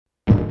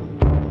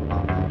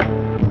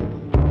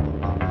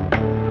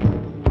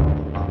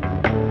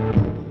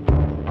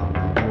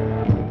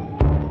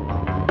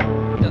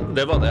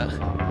det var det.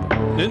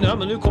 Men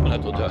nå kommer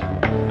jeg til å dø.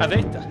 Jeg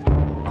vet det.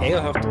 Jeg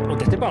har hørt, og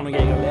dette er bare noe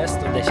jeg har lest,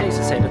 og det er ikke jeg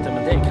som sier dette,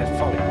 men det er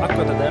kreftfarlig.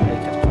 Akkurat det der er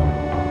kreftfarlig.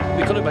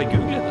 Vi kan jo bare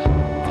google det.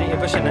 Fordi jeg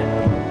bare kjenner,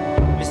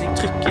 hvis jeg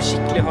trykker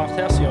skikkelig hardt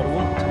her, så gjør det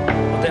vondt.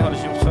 Og det har det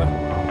ikke gjort før.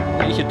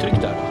 Men ikke trykk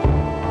der da.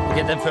 Ok,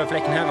 den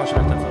føflekken her har ikke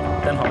vært der før.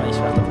 Den har jeg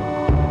ikke vært der før.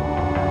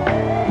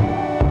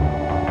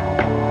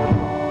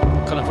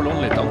 Kan jeg få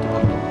låne litt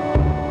antibac?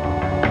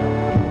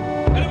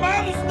 Er det meg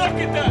du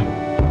snakket til?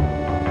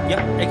 Ja,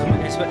 jeg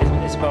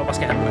skal bare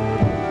vaske hendene.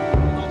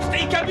 Nå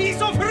stikker jeg bli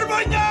så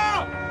forbanna!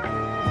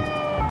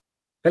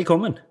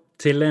 Velkommen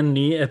til en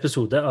ny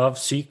episode av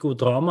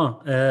Psykodrama.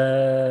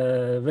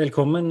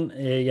 Velkommen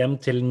hjem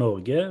til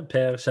Norge,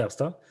 Per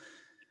Kjærstad.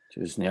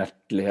 Tusen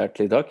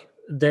hjertelig takk.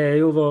 Det er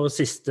jo vår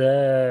siste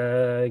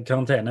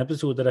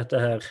karanteneepisode dette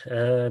her.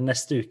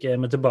 Neste uke er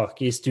vi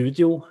tilbake i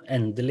studio,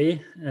 endelig,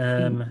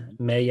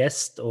 med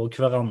gjest og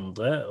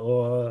hverandre.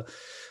 Og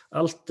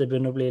alt det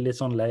begynner å bli litt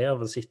sånn lei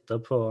av å sitte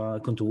på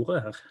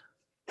kontoret her.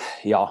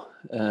 Ja,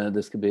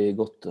 det skal bli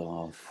godt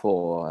å få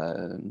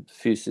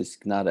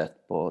fysisk nærhet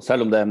på,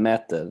 selv om det er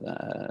meter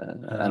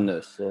ennå,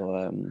 så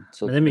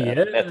det er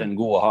meteren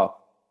god å ha.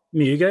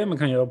 Mye gøy man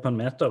kan gjøre på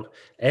en meter.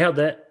 Jeg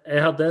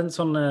hadde en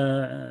sånn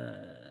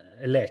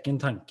leken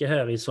tanke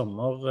her i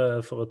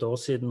sommer for et år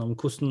siden om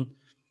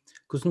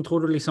hvordan tror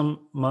du liksom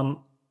man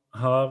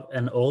har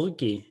en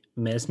orgi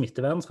med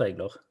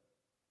smittevernregler?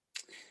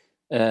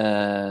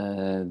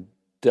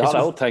 Det har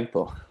jeg jo tenkt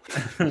på.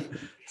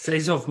 Så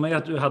jeg så for meg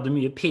at du hadde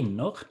mye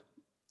pinner.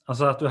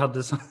 Altså at du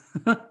hadde sånn...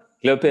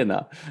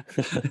 Kløpinner.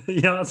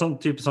 Ja,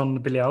 sånn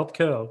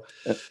biljardkøer.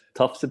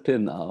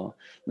 Tafsepinner.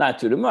 Nei, jeg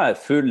tror det må være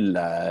full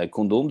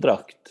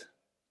kondomdrakt.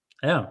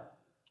 Ja.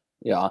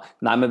 Ja,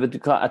 nei, men vet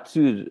du hva, jeg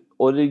tror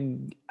jeg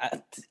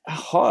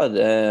har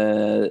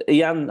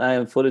igjen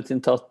en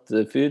forutinntatt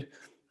fyr.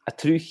 Jeg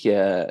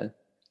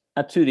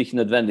tror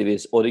ikke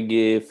nødvendigvis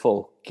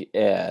orgifolk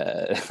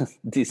er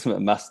de som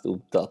er mest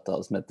opptatt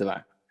av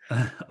smittevern.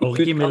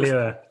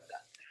 Orgimiljøet.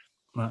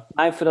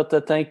 Nei, for at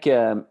jeg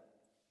tenker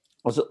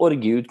altså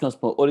orgi i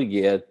utgangspunkt,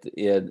 orgi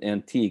er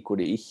en tid hvor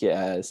det ikke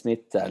er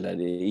smitte, eller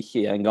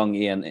ikke engang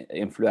i en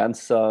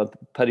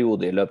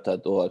influensaperiode i løpet av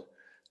et år,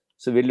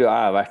 så ville jo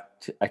jeg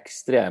vært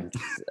ekstremt,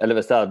 eller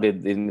hvis jeg hadde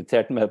blitt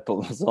invitert med på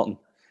noe sånt,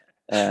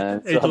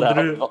 så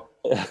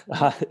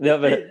hadde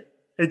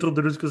jeg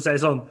trodde du skulle si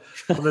sånn,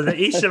 hadde det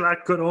ikke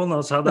vært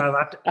korona, så hadde jeg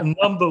vært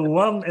number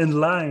one in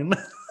line.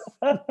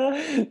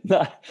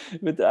 Nei,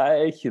 vet du, jeg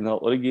er ikke noe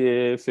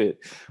orgifyr.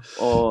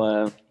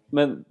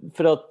 Men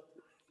for at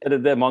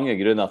det er mange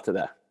grunner til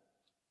det,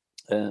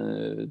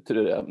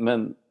 tror jeg. Men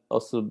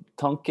altså,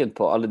 tanken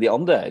på alle de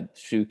andre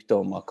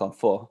sykdommer man kan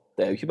få,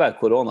 det er jo ikke bare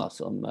korona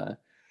som...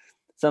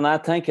 Så når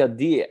jeg tenker at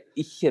de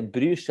ikke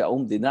bryr seg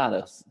om de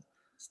nære,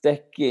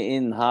 stikker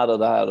inn her og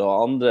der,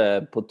 og andre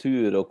på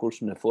tur, og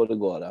hvordan det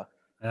foregår.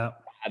 Ja.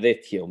 Jeg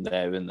vet ikke om det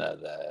er under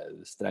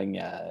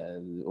strenge,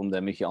 om det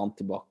er mye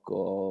antibac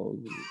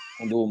og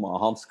kondomer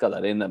og handsker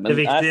der inne, men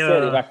jeg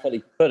ser i hvert fall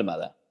ikke for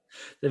meg det.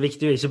 Det er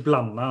viktig å ikke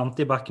blande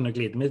antibacen og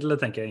glidemiddelet,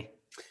 tenker jeg.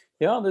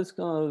 Ja, da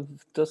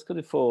skal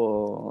de få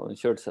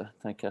kjørt seg,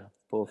 tenker jeg,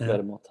 på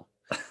flere måter.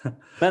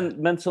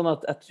 Men sånn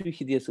at jeg tror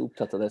ikke de er så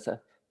opptatt av det.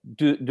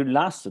 Du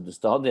leser det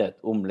stadig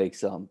om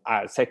liksom,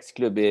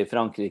 sexklubb i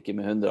Frankrike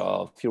med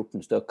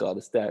 114 stykker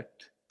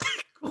arrestert.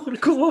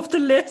 Hvor ofte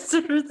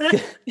leser du det?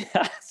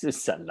 Jeg synes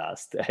jeg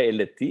leser det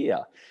hele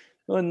tiden.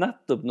 Det var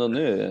nettopp nå,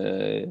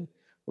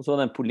 og så er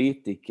det en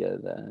politiker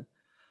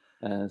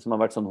som har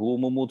vært sånn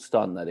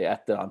homomotstander i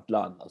et eller annet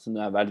land. Altså nå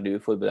er jeg veldig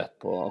uforberedt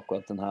på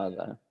akkurat den her.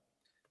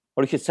 Har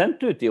du ikke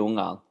sendt ut de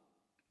ungene?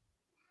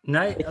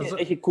 Nei, altså...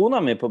 Er ikke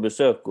kona mi på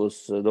besøk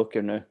hos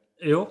dere nå?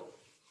 Jo.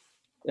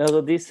 Ja,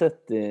 så de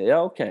setter... Ja,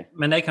 ok.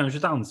 Men jeg kan jo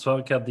ikke ta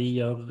ansvar hva de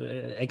gjør.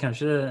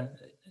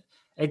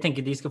 Jeg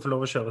tenker de skal få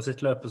lov å kjøre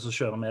sitt løp, og så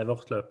kjører vi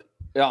vårt løp.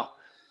 Ja,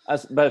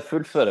 jeg bare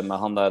fullfører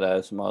med han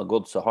der som har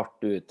gått så hardt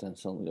ut, en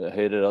sånn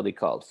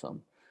høyreradikal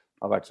som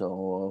har vært sånn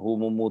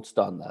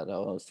homomotstander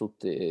og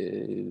suttet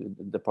i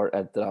et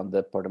eller annet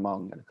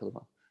departement, eller hva det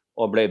var,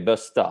 og ble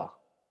bustet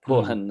på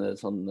en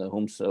sånn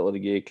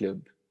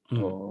homseorgiklubb,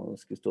 og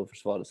skulle stå og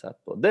forsvare seg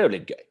etterpå. Det er jo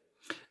litt gøy.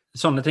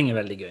 Sånne ting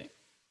er veldig gøy.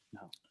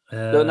 Ja.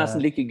 Det var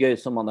nesten like gøy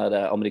som han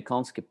der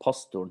amerikanske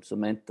pastoren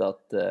som mente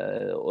at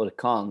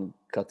orkan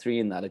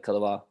Katrina, eller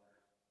hva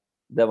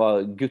det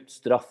var Guds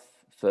straff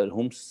på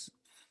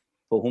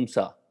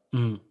homsa.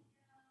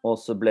 Og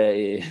så ble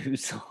i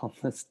huset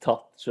hans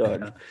tatt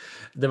selv. Ja.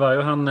 Det var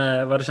jo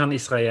var det ikke han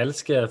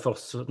israelske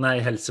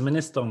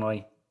helseministeren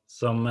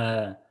som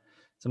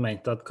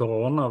mente at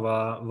korona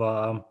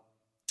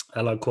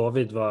eller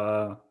covid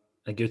var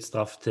Guds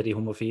straff til de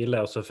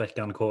homofile, og så fikk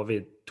han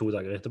covid 2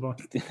 dager etterpå.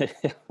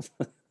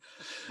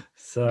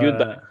 Så, Gud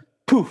bare,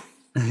 puff!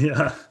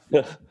 Ja.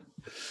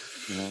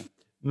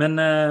 Men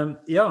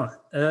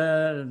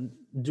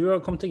du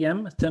har kommet deg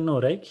hjem til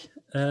Norge.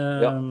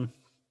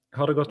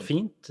 Har det gått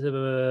fint,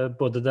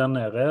 både der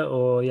nede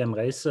og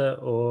hjemreise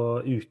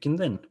og uken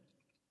din?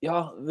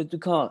 Ja, vet du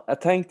hva?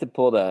 Jeg tenkte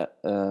på det.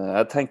 Jeg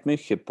har tenkt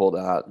mye på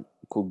det her.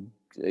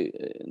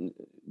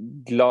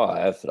 glad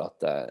jeg er for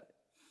at jeg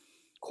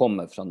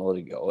kommer fra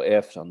Norge og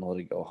er fra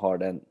Norge og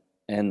har den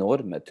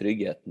enorme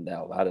tryggheten det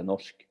å være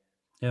norsk.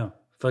 Ja,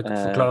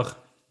 forklar.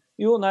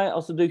 Jo, nei,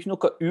 altså det er jo ikke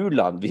noe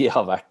u-land vi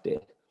har vært i.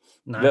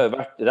 Nei. Vi har jo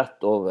vært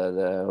rett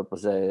over, holdt på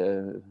å si,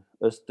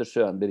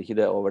 Østersjøen, blir ikke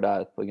det over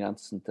der på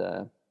grensen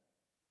til,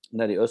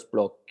 nede i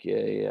Østblokk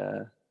i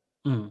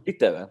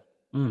Litauen.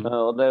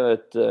 Og det er jo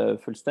et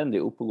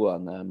fullstendig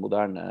oppegående,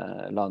 moderne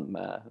land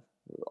med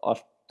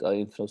alt av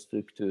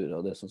infrastruktur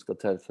og det som skal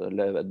til for å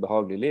leve et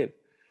behagelig liv.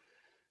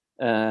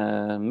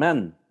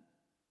 Men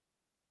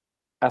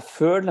jeg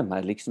føler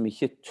meg liksom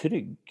ikke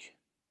trygg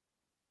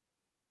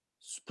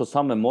på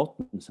samme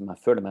måten som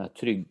jeg føler meg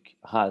trygg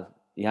her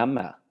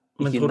hjemme.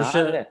 Men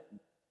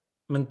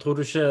tror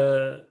du ikke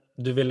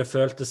du ville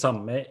følt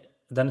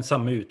den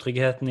samme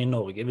utryggheten i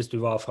Norge hvis du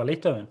var fra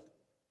Litauen?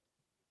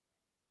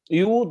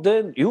 Jo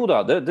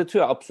da, det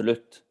tror jeg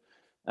absolutt.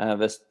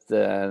 Hvis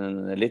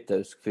en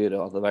litauisk fyr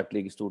hadde vært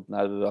like stort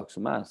nervevrak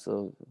som meg,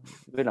 så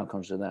ville han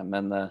kanskje det.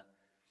 Men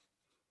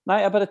nei,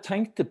 jeg bare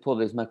tenkte på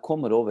det liksom jeg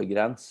kommer over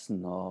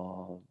grensen,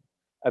 og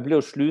jeg ble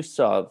jo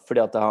slusa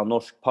fordi at jeg har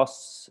norsk pass,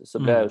 så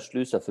ble jeg jo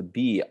slusa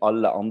forbi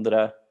alle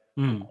andre.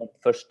 Kom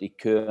først i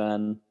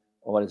køen,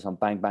 og var liksom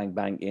bang, bang,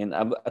 bang inn.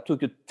 Jeg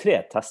tok jo 3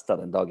 tester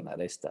den dagen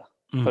jeg reiste.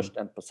 Først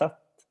en på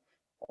sett,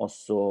 og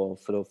så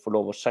for å få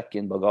lov å sjekke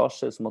inn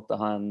bagasje, så måtte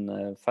jeg ha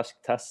en fersk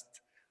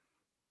test.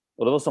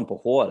 Og det var sånn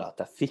på håret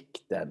at jeg fikk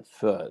den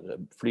før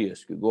flyet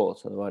skulle gå,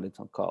 så det var litt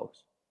sånn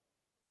kaos.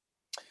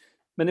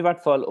 Men i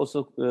hvert fall, og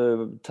så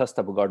testet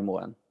jeg på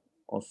Gardermoen,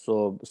 og så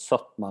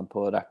satt man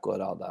på rekke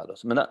og rad der.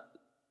 Men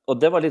og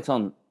det var litt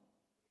sånn,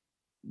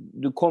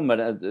 du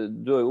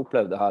har jo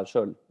opplevd det her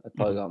selv et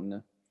par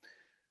ganger.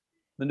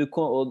 Men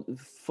og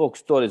folk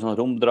står i sånne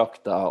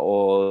romdrakter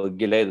og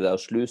geleider deg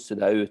og sluser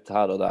deg ut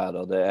her og der,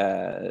 og det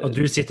er... Og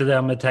du sitter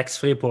der med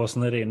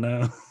taxfree-påsene dine?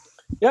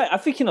 Ja, jeg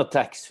fikk ikke noe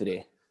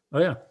taxfree.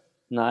 Ja.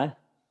 Nei,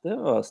 det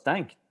var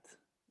stengt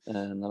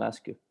når jeg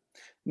skulle.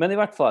 Men i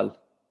hvert fall,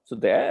 så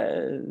det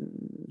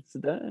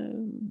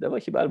var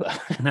ikke bare.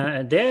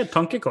 Nei, det er et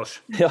tankekors.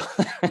 Ja.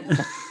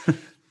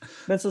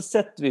 Men så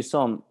sitter vi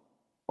sånn,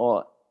 og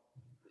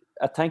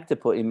jeg tenkte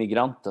på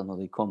immigranter når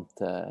de kom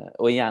til,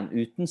 og igjen,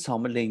 uten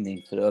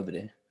sammenligning for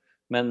øvrig,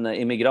 men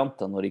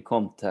immigranter når de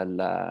kom til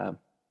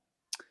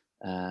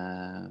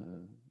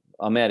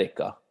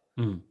Amerika,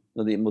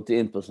 når de måtte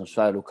inn på sånn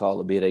svær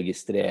lokal og bli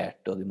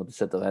registrert, og de måtte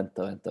sitte og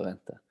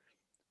vente.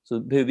 Så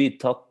ble vi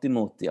tatt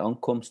imot i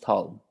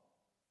ankomsthallen.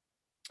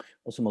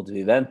 Og så måtte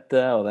vi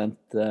vente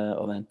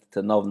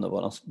til navnet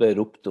vårt ble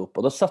ropt opp.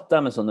 Og da satt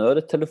jeg med sånne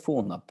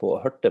øretelefoner på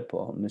og hørte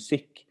på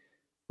musikk.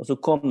 Og så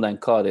kom det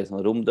en kar i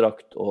sånn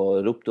romdrakt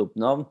og ropte opp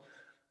navn.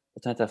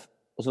 Og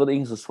så var det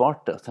ingen som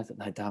svarte. Og så tenkte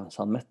jeg, nei, dæven,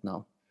 sa han mitt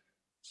navn.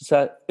 Så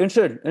sa jeg,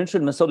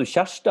 unnskyld, men sa du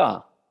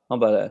Kjærstad?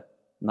 Han bare,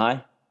 nei,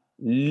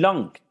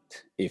 langt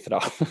ifra.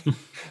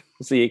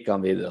 Og så gikk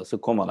han videre, og så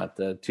kom han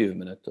etter 20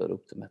 minutter og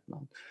ropte mitt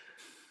navn.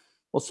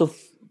 Og så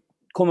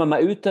kom jeg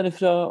meg ut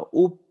derifra,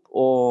 opp,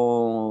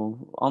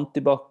 og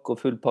antibac og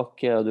full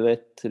pakke, og du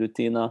vet,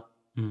 rutiner.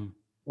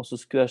 Og så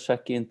skulle jeg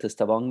sjekke inn til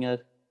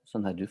Stavanger.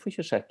 Så nei, du får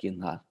ikke sjekke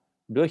inn her.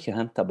 Du har ikke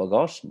hentet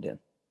bagasjen din.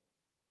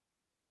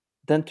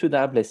 Den trodde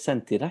jeg ble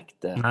sendt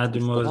direkte. Nei, du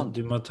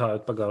må ta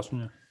ut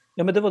bagasjen.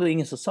 Ja, men det var det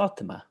ingen som sa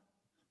til meg.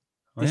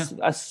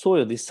 Jeg så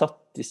jo de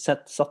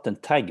satt en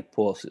tagg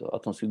på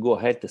at han skulle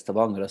gå helt til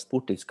Stavanger. Jeg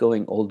spurte, it's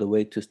going all the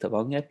way to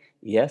Stavanger?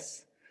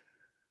 Yes.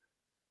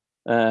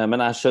 Men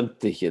jeg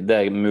skjønte ikke, det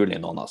er mulig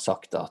noen har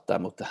sagt at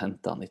jeg måtte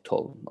hente han i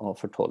tollen og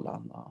fortolle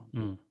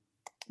han.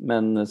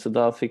 Men så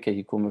da fikk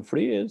jeg ikke komme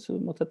fly, så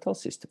måtte jeg ta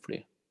siste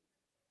fly.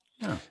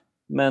 Ja.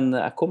 Men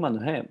jeg kom meg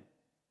nå hjem.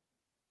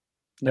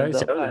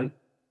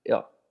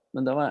 Ja,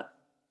 men da var jeg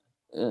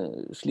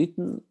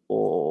sliten,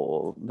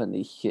 men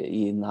ikke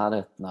i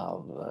nærheten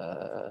av,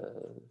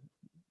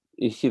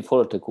 ikke i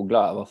forhold til hvor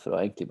glad jeg var for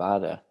å egentlig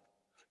være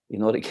i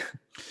Norge.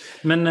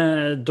 Men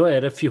da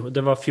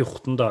det var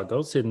 14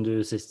 dager siden du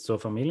sist så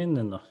familien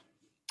din da?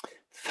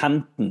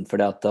 15, for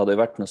det hadde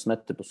vært noe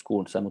smitte på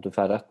skolen, så jeg måtte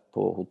få rett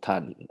på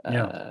hotell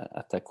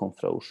etter jeg kom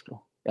fra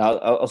Oslo. Ja,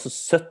 altså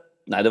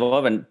det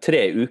var vel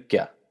 3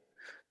 uker.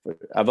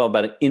 Jeg var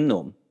bare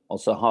innom, og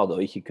så hadde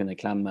og ikke kunne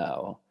klemme,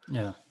 og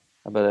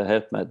jeg bare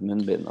helt med et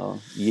munnbind og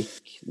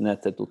gikk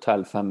ned til et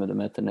hotell 500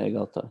 meter ned i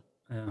gata.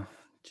 Ja,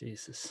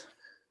 Jesus.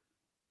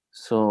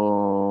 Så,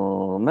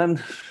 men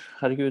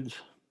herregud,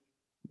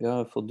 vi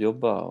har fått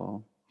jobba,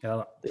 og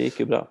det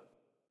gikk jo bra.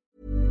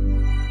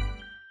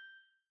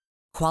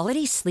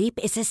 Quality sleep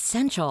is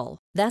essential.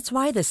 That's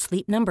why the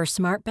Sleep Number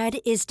Smart Bed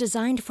is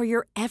designed for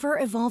your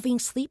ever-evolving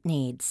sleep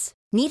needs.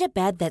 Need a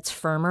bed that's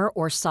firmer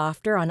or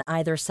softer on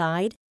either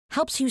side?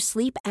 Helps you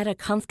sleep at a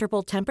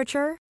comfortable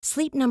temperature?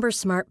 Sleep Number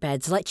Smart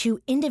Beds let you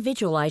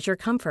individualize your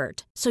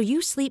comfort, so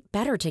you sleep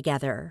better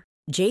together.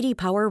 JD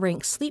Power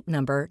ranks Sleep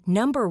Number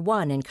number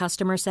 1 in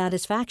customer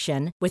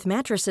satisfaction with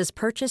mattresses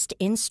purchased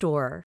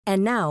in-store.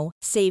 And now,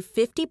 save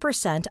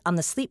 50% on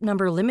the Sleep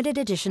Number Limited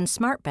Edition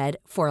Smart Bed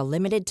for a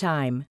limited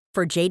time.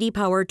 For JD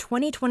Power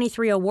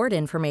 2023 award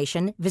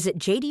information, visit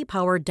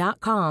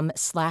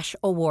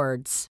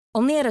jdpower.com/awards.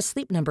 Only at a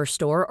Sleep Number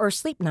store or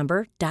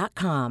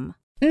sleepnumber.com.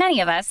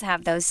 Many of us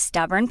have those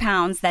stubborn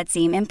pounds that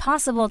seem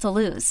impossible to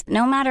lose,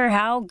 no matter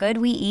how good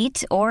we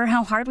eat or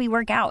how hard we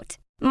work out.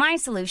 My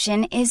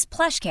solution is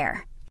PlushCare.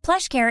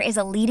 PlushCare is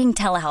a leading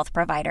telehealth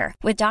provider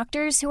with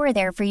doctors who are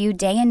there for you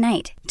day and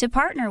night to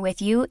partner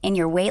with you in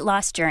your weight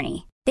loss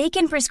journey. They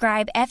can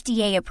prescribe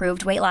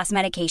FDA-approved weight loss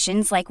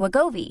medications like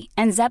Wegovy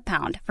and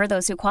Zepbound for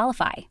those who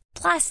qualify.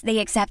 Plus, they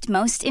accept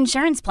most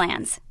insurance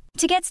plans.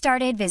 To get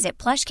started, visit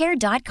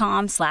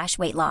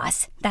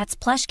plushcare.com/weightloss. That's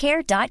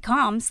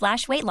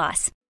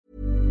plushcare.com/weightloss.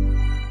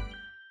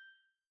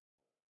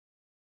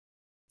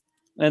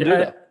 Men du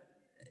da?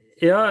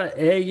 Ja,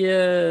 jeg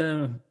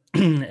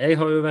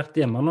har jo vært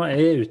hjemme nå.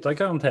 Jeg ute av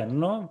karantene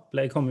nå.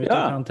 Kom ut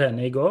av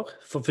karantene I går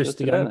for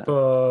første gang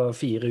på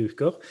 4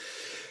 uker.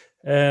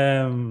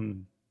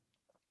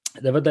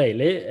 Det var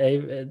deilig.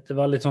 Det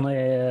var litt sånn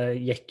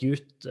jeg gikk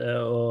ut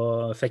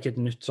og fikk et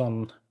nytt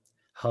sånn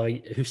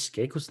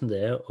husker jeg hvordan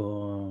det å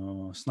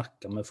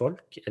snakke med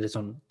folk? Det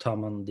sånn, tar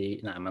man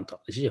de... Nei, man tar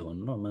det ikke I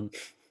hånden, men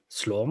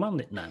slår man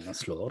de? Nei, man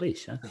slår de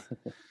ikke.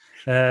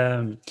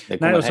 Det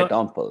kommer helt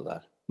an på det der.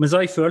 Men så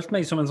har jeg følt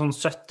meg som en sånn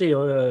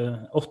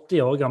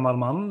 80 år gammel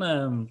mann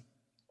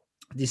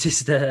de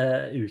siste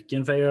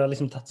uken, for jeg har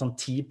liksom tatt sånn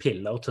 10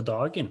 piller til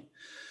dagen.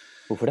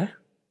 Hvorfor det?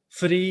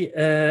 Fordi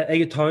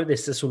jeg tar jo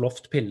disse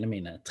Zoloft-pillene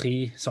mine,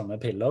 3 sånne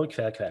piller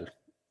hver kveld.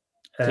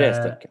 3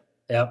 stykker.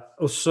 Ja,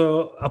 og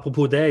så,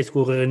 apropos det, jeg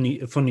skulle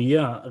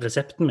fornye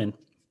resepten min.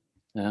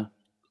 Ja.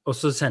 Og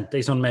så sendte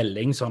jeg sånn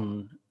melding,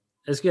 sånn,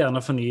 jeg skulle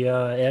gjerne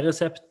fornye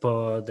e-resept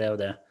på det og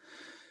det.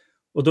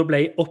 Og da ble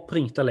jeg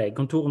oppringt av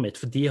legekontoret mitt,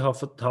 for de har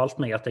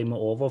fortalt meg at jeg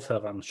må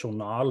overføre en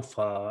journal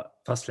fra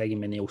fastlegen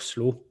min I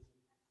Oslo.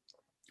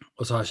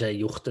 Og så har ikke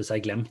jeg gjort det, så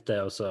jeg glemte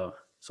det, og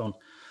sånn.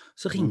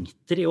 Så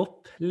ringte de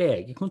opp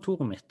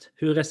legekontoret mitt.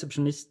 Hun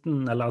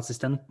resepsjonisten eller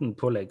assistenten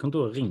på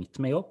legekontoret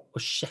ringte meg opp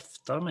og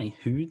kjeftet meg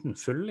huden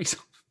full, liksom.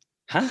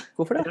 Hæ?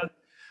 Hvorfor det?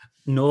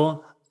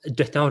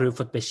 Dette har du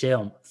fått beskjed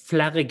om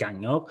flere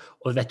ganger,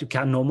 og vet du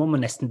hva, nå må vi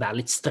nesten være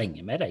litt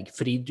strenge med deg,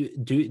 fordi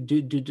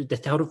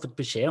dette har du fått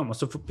beskjed om, og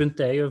så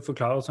begynte jeg å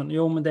forklare sånn,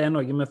 jo, men det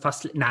noe med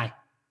nei,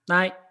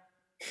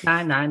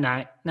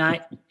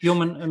 jo,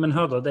 men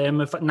hør da, det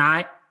med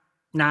nei,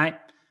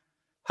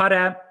 ha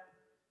det.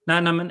 Nei,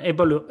 men jeg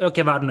bare lurer,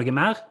 ok, var det noe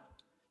mer?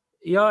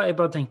 Ja, jeg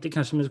bare tenkte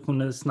kanskje vi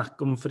kunne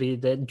snakke om, fordi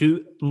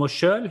du må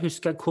selv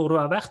huske hvor du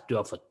har vært, du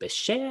har fått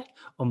beskjed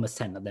om å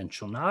sende den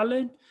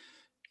journalen.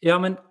 Ja,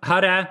 men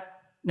ha det.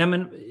 Nei,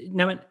 men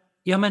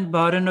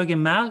var det noe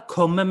mer?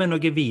 Kommer vi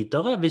noe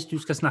videre hvis du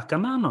skal snakke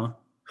mer nå?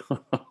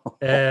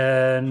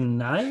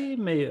 Nei,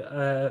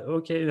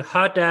 ok,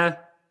 ha det.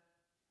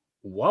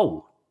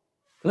 Wow.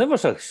 Det var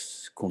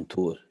slags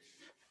kontor?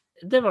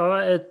 Det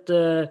var et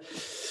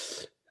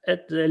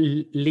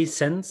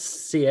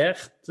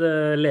lisensiert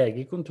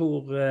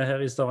legekontor her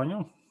I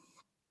Stavanger.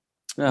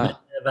 Ja.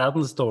 Med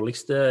verdens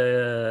dårligste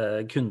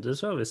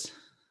kundeservice.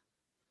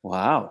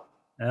 Wow.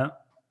 Ja.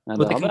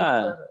 Det kan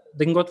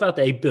godt være at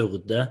jeg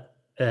burde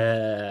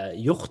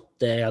gjort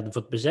det jeg hadde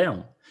fått beskjed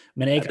om.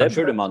 Men det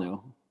burde man jo.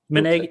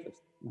 Men jeg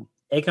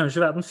kan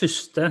ikke være den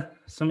første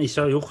som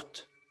ikke har gjort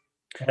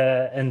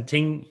en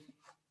ting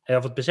jeg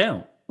har fått beskjed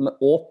om. Men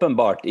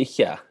åpenbart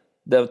ikke.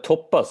 Det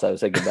toppet seg jo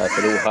sikkert der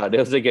for her. Det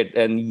jo sikkert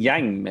en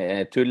gjeng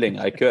med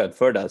tullinger I køen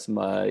for deg som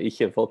har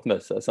ikke fått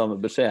med seg samme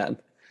beskjeden.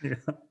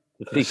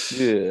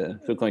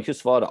 Du kan ikke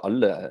svare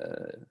alle.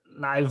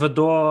 Nei, for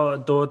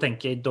da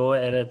tenker jeg, da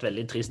det et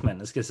veldig trist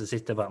menneske som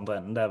sitter på andre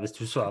enden der. Hvis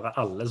du svarer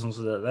alle sånn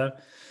som det der,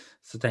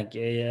 så tenker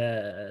jeg,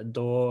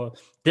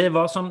 det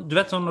var sånn, du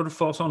vet sånn når du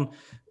får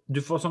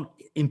sånn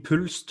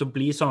impuls til å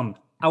bli sånn,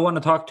 I want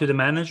to talk to the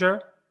manager.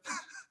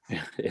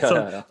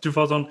 Ja. Du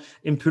får sånn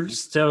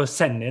impuls til å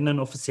sende inn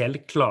en offisiell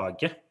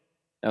klage.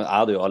 Ja, jeg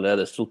hadde jo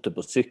allerede suttet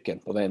på sykken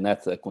på vei ned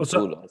til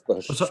kontoret.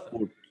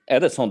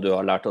 Det sånn du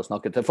har lært å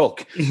snakke til folk?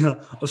 Ja,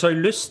 og så har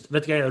jeg lyst,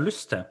 vet du hva jeg har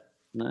lyst til?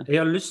 Nei. Jeg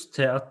har lyst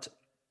til at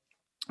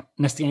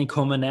neste gang jeg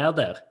kommer ned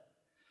der,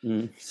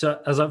 så,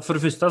 altså, for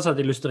det første så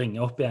hadde jeg lyst til å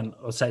ringe opp igjen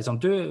og si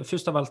sånn,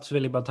 først av alt så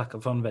vil jeg bare takke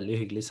for en veldig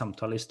hyggelig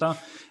samtale I stad,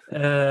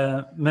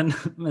 men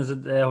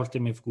det holdt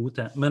jeg meg for god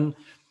til. Men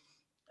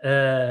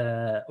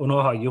og nå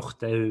har jeg gjort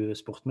det hun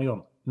spurte meg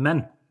om. Men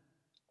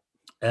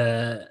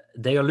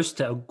det jeg har lyst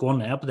til å gå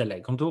ned på det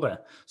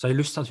legekontoret, så har jeg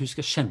lyst til at hun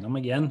skal kjenne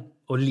meg igjen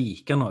og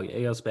like noe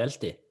jeg har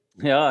spilt I.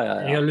 Ja.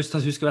 Jeg har lyst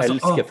til at hun skal være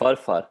sånn, elsker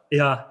farfar.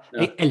 Ja,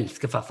 jeg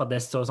elsker farfar,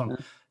 det står sånn.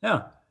 Ja.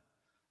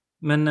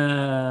 Men,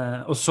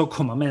 og så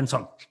kommer vi en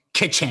sånn,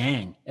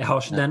 ka-chang! Jeg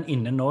har ikke den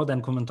inne nå, den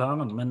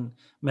kommentaren, men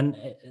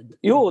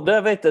jo, det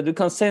vet jeg. Du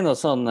kan si noe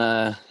sånn,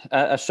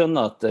 jeg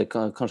skjønner at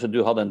kanskje du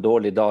hadde en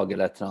dårlig dag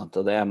eller et eller annet,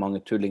 og det mange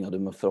tullinger du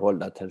må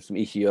forholde deg til som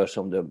ikke gjør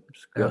som du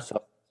skulle ha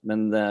sagt.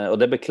 Men, og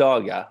det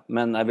beklager jeg,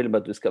 men jeg vil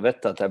bare at du skal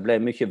vite at jeg ble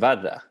mye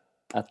verre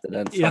etter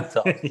den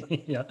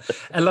samtalen. Ja.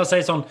 Eller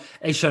si sånn,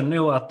 jeg skjønner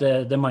jo at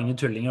det mange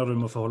tullinger du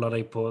må forholde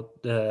deg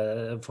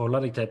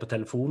til på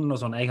telefonen og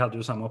sånn. Jeg hadde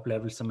jo samme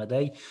opplevelse med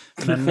deg,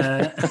 men...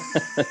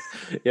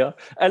 Ja,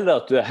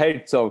 eller at du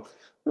helt sånn,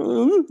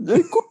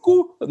 det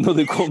koko, når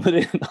du kommer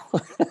inn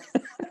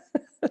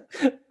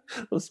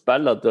og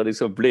spiller at du har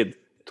liksom blitt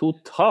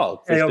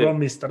totalt Jeg har bare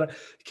mistet det.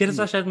 Hva det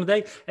som har skjedd med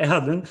deg? Jeg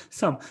hadde en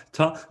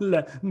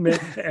samtale med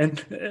en...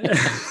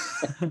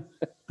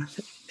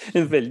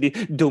 En veldig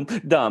dum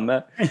dame.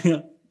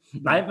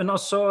 Nei, men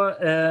også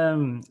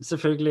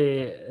selvfølgelig,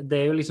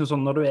 det jo liksom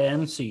sånn når du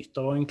en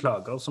syter og en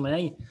klager som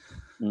jeg,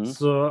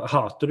 så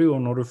hater du jo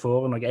når du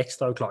får noe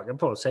ekstra å klage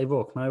på. Så jeg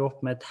våknet jo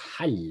opp med et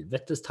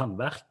helvetes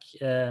tannverk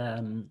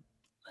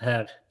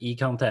her i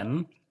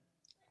karantenen.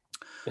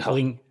 Og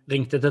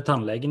ringte til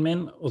tannlegen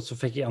min, og så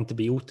fikk jeg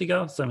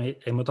antibiotika, så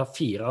jeg må ta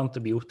 4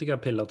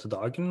 antibiotikapiller til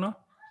dagen nå.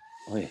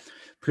 Oi.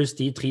 Pluss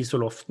de 3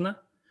 Zoloftene.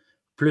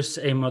 Pluss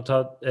jeg må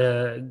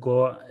gå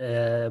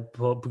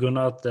på grunn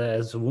av at det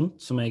så vondt,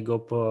 som jeg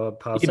går på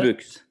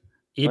Paracet.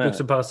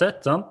 Ibux og Paracet,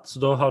 sant? Så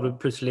da har du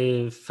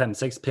plutselig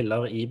 5-6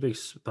 piller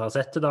Ibux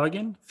Paracet til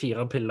dagen,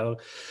 4 piller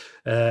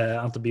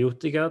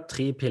antibiotika,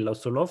 3 piller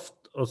Zoloft,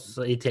 og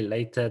så i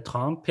tillegg til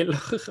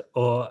tranpiller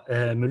og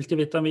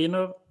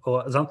multivitaminer.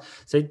 Og, sånn.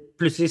 Så jeg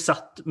plutselig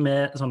satt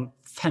med sånn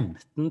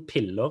 15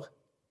 piller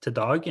til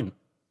dagen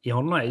i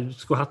hånda. Jeg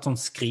skulle hatt sånn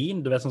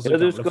skrin, du vet sånn som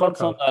du skulle hatt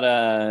sånn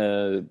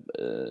der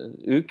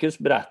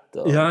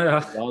ukesbrett. Og, ja.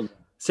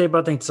 Så jeg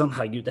bare tenkte sånn,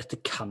 herregud, dette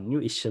kan jo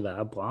ikke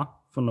være bra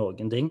for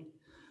noen ting.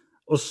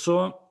 Og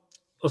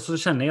så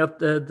kjenner jeg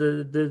at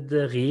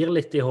det rir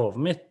litt i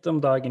hodet mitt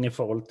om dagen i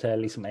forhold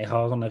til, liksom, jeg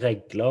har sånne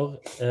regler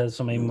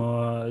som jeg må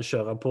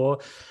kjøre på.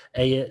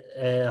 Jeg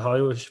har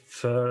jo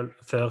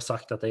før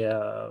sagt at jeg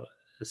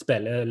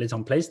spiller litt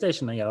sånn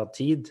PlayStation, jeg har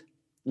tid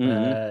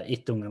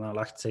etter ungene har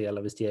lagt seg,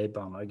 eller hvis de i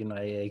barnehagen og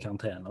jeg i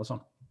karantene og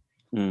sånn.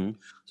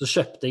 Så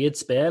kjøpte jeg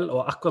et spill,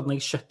 og akkurat når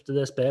jeg kjøpte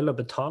det spillet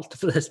og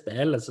betalte for det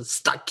spillet, så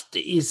stakk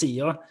det i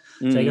siden.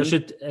 Så jeg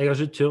har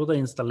ikke turt å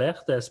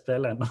installere det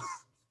spillet ennå.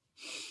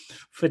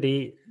 Fordi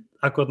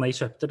akkurat når jeg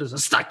kjøpte det, så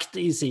stakk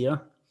det i siden.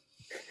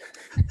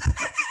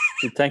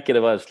 Du tenker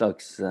det var et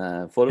slags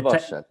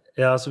forvarsel?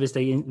 Ja, så hvis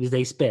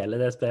jeg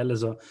spiller det spillet,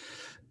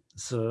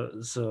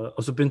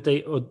 og så begynte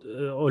jeg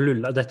å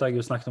lulle, dette har jeg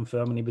jo snakket om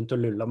før, men jeg begynte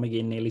å lulle meg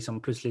inn i, liksom,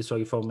 plutselig så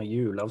jeg for meg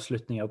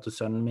juleavslutninger til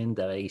sønnen min,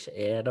 der jeg ikke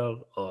der,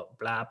 og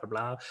bla, bla,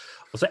 bla.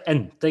 Og så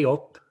endte jeg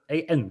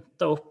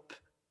opp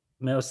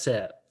med å se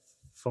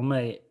for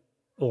meg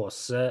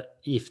Åse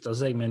gifte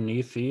seg med en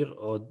ny fyr,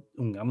 og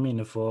ungene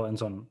mine får en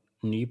sånn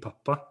ny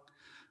pappa.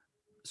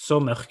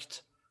 Så mørkt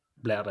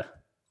blir det.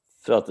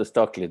 For at det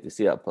stakk litt i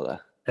siden på det?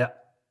 Ja.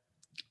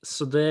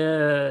 Så det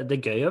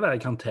er gøy å være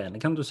i karantene,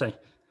 kan du si.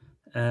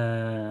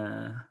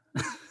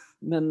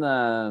 Men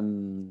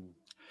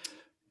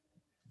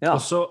ja.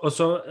 Og så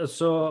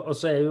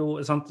er jo,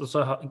 sant, og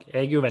så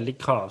er jeg jo veldig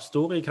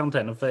kravstor i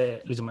karantene, for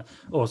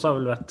Åsa har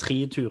vel vært 3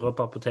 turer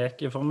på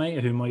apoteket for meg,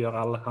 hun må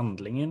gjøre all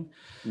handlingen,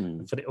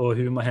 og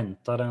hun må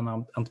hente den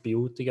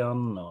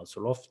antibiotikaen og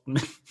Zoloften.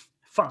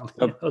 Faen,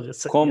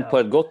 kom på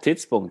et godt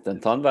tidspunkt, den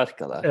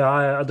tannverket der.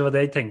 Ja, det var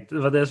det jeg tenkte.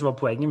 Det var det som var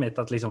poenget mitt,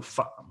 at liksom,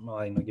 faen, nå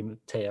har jeg noe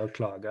til å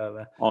klage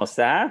over.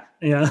 Åse?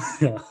 Ja.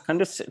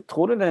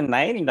 Tror du den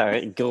neglen der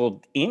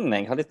grodd inn?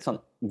 Jeg har litt sånn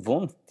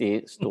vondt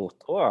i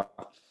stortåa.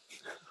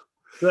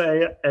 Så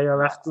jeg har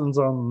vært en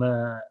sånn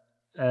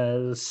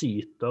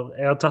syter.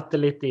 Jeg har tatt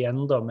det litt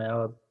igjen da, med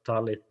å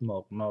ta litt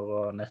morgener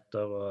og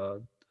netter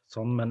og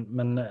sånn,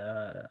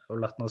 og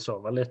latt meg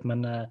sove litt,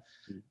 men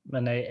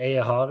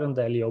jeg har en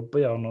del jobb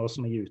å gjøre nå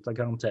som jeg ute av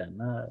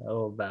karantene,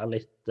 og være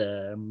litt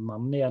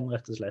mann igjen,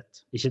 rett og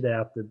slett. Ikke det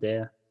at det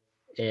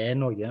er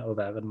noe å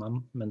være en mann,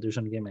 men du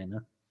skjønner hva jeg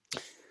mener.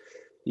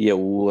 Jo,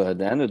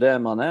 det er jo det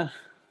man er.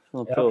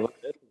 Man prøver å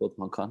være så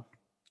godt man kan.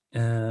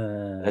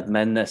 Et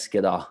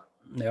menneske, da.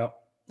 Ja,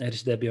 er det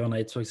ikke det Bjørn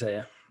Eidsvåg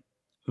sier?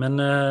 Men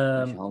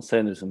han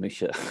sier jo så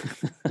mye.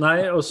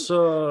 Nei,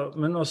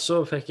 men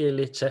også fikk jeg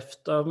litt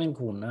kjeft av min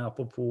kone,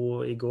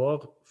 apropos i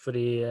går,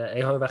 fordi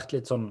jeg har jo vært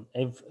litt sånn,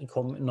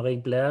 når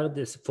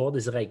jeg får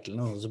disse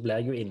reglene, så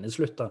blir jeg jo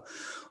innesluttet.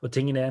 Og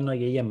tingen er, når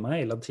jeg er hjemme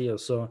hele tiden,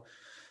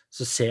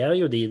 så ser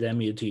jo de det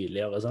mye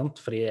tydeligere, sant?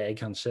 Fordi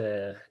jeg kanskje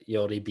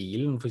gjør det i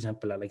bilen, for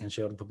eksempel, eller jeg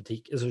kanskje gjør det på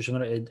butikk. Så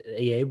skjønner du,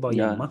 jeg er jo bare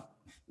hjemme.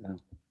 Ja.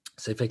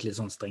 Så jeg fikk litt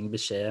sånn streng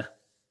beskjed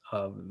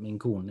av min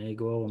kone i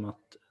går om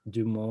at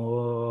du må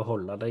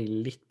holde deg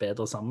litt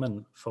bedre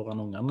sammen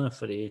foran ungene,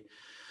 fordi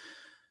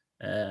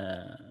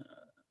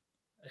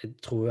jeg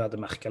tror jeg hadde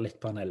merket litt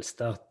på han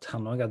eldste at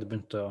han også hadde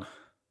begynt å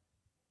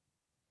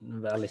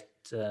være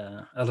litt,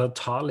 eller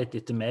ta litt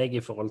etter meg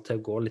i forhold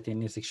til å gå litt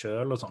inn i seg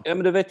selv og sånn. Ja,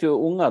 men du vet jo,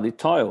 unger, det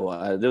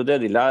er jo det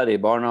de lærer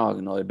i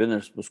barnehagen og i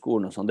begynnelsen på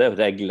skolen og sånn, det er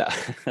jo regler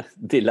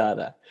de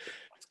lærer.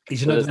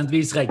 Ikke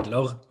nødvendigvis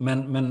regler,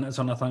 men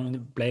sånn at han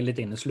ble litt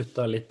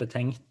innesluttet, litt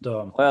betenkt.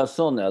 Ja,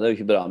 sånn, ja, det er jo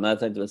ikke bra. Men jeg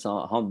tenkte hvis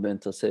han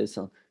begynte å si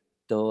sånn,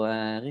 da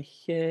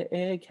ikke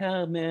jeg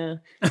her mer.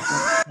 Jeg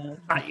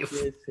kan ikke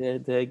se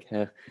deg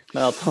her.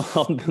 Men at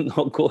han begynner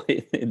å gå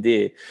inn i de,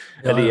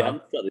 eller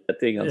gjenta de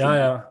tingene.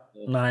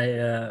 Nei,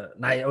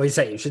 og jeg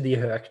sier jo ikke de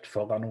høyt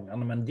foran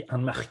ungene, men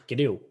han merker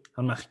det jo.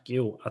 Han merker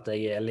jo at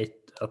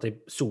jeg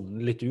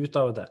zoner litt ut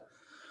av det.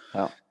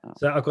 Ja.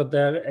 Så akkurat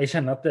der, jeg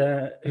kjenner at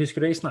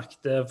husker du jeg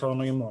snakket for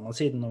noen måneder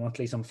siden om at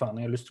liksom, faen,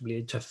 jeg har lyst til å bli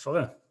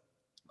tøffere.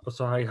 Og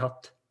så har jeg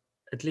hatt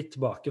et litt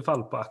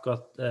tilbakefall på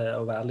akkurat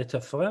å være litt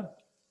tøffere.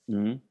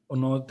 Og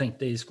nå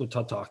tenkte jeg skulle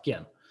ta tak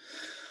igjen.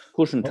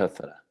 Hvordan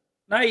tøffere?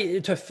 Nei,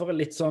 tøffere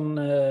litt sånn,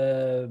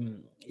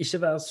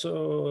 ikke være så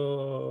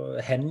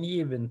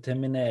hengiven til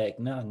mine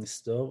egne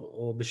angster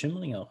og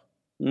bekymringer.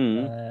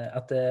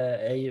 At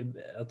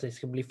jeg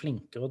skal bli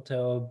flinkere til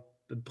å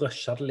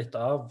brøsje det litt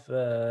av.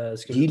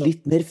 Gi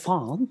litt mer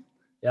faen?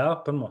 Ja,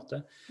 på en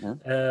måte. Ja.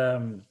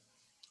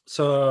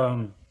 Så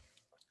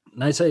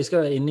jeg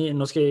skal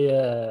nå skal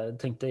jeg,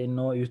 tenkte jeg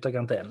nå ut av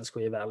karantene,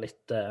 skulle jeg være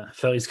litt,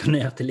 før jeg skal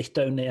ned til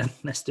Litauen igjen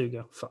neste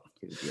uke. Faen.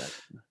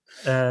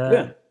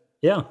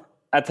 Ja.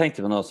 Jeg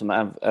tenkte på noe som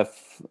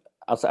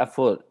jeg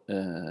får,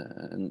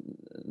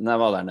 når jeg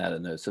var der nede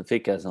nå, så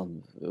fikk jeg sånn,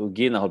 og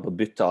Gina holdt på å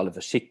bytte alle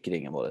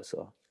forsikringene våre, så.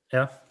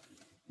 Ja.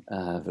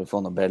 For å få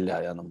noe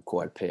belger gjennom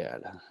KLP,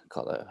 eller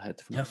hva det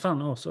heter for noe. Ja,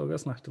 faen, også jeg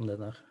har snakket om det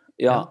der.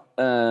 Ja,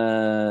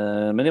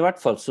 men i hvert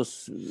fall så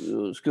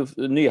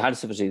skulle ny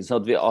helseforsikring, sånn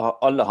at vi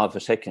alle har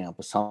forsikringer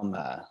på samme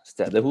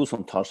sted. Det hun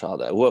som tar seg av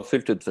det. Hun har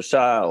fylt ut for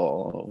seg,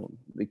 og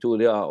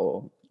Victoria,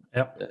 og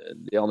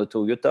de andre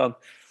 2 guttene.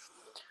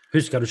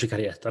 Husker du ikke hva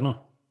de heter nå?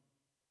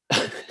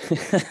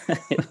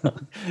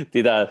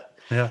 De der,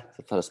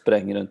 så får jeg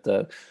sprenge rundt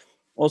der.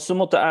 Og så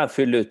måtte jeg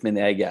fylle ut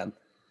min egen.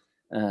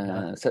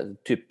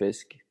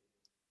 Typisk.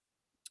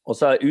 Og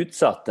så har jeg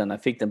utsatt den.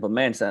 Jeg fikk den på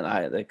mailen, så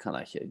nei, det kan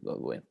jeg ikke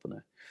gå inn på nå.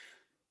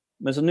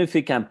 Men så nå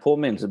fikk jeg en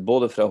påminnelse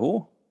både fra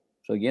hun,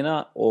 fra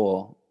Gina,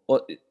 og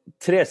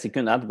 3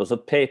 sekunder etterpå så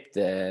peip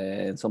det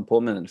en sånn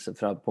påminnelse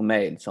på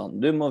mail, sånn,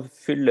 du må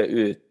fylle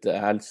ut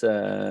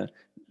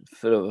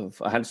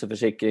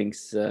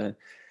helseforsikrings...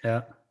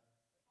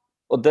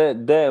 Og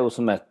det er jo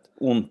som et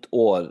ondt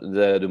år,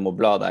 det du må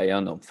bla deg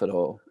gjennom for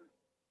å...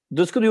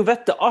 Da skal du jo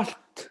vette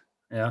alt!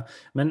 Ja,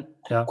 men...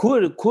 Ja.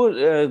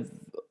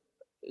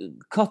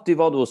 Katti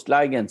var du hos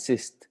legen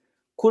sist?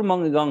 Hvor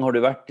mange ganger har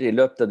du vært i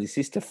løpet av de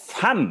siste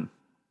 5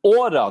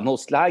 årene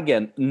hos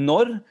legen?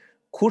 Når?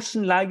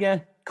 Hvordan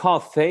lege?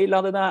 Hva feiler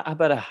det der? Jeg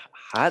bare,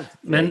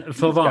 men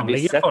for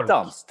vanlige folk...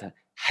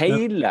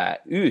 Hele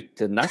ut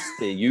til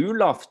neste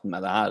julaften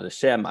med det her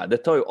skjemaet.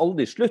 Det tar jo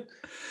aldri slutt.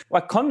 Og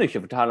jeg kan jo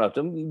ikke fortelle at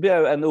det blir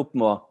jo ende opp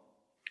med...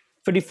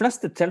 For de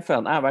fleste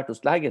tilfellene jeg har vært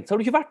hos legen, så har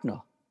det ikke vært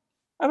noe.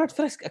 Jeg har vært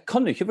frisk. Jeg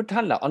kan jo ikke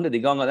fortelle alle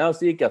de gangene.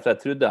 Så gikk jeg for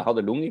jeg trodde jeg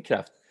hadde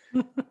lungekreft.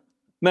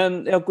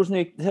 Men hvordan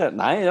gikk det?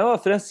 Nei, jeg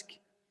var frisk.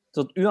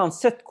 Så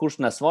uansett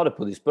hvordan jeg svarer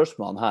på de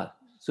spørsmålene her,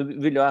 så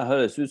vil jo jeg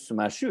høres ut som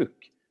jeg er syk.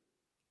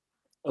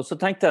 Og så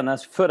tenkte jeg,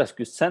 før jeg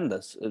skulle sende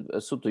det,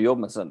 jeg satt og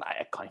jobbet med, så nei,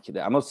 jeg kan ikke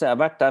det. Jeg må si, jeg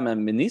har vært der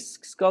med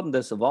meniskskaden,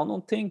 det som var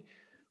noen ting,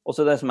 og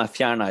så det som jeg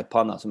fjernet i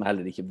panna, som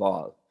heller ikke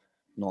var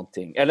noen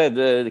ting. Eller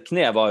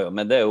kne var jo,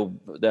 men det er jo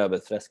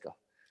blitt frisk av.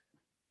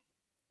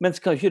 Men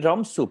skal jeg ikke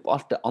ramse opp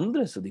alt det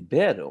andre som de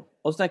ber om?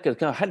 Og så tenker jeg,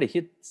 kan jeg heller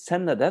ikke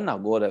sende den av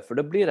gårde, for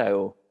da blir jeg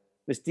jo,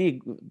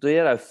 da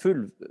gir jeg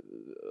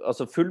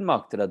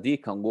fullmakt til at de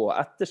kan gå og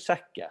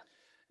ettersjekke.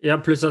 Ja,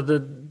 pluss at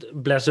det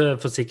blir ikke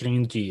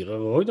forsikringen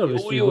dyrere også, da?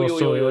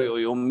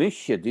 Jo,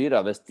 mye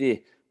dyrere hvis de...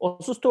 Og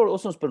så står det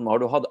også en spørsmål,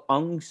 har du hatt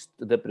angst,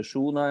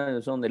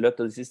 depresjoner sånn, i løpet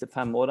av de siste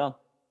 5 årene?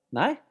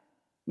 Nei,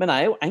 men jeg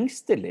er jo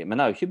engstelig, men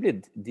jeg har jo ikke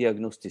blitt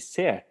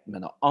diagnostisert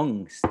med noe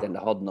angst,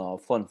 eller hatt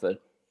noen form for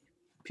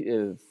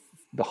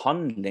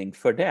behandling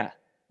for det.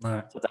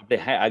 Nei. Så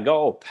jeg ga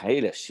opp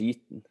hele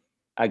skiten.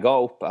 Jeg ga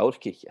opp, jeg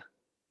orker ikke.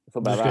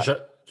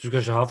 Du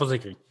skal ikke ha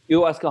forsikring?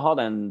 Jo, jeg skal ha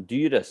den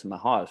dyre som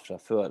jeg har fra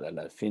før,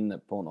 eller finne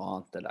på noe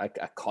annet. Eller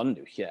jeg kan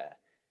jo ikke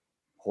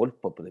holde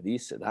på det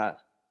viset her.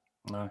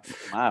 Nei.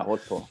 Jeg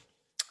holdt på.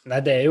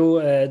 Nei, det er jo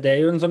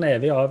en sånn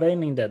evig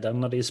avveining det der,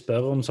 når de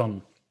spør om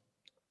sånn,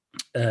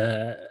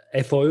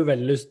 jeg får jo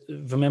veldig lyst,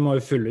 for vi må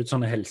jo fylle ut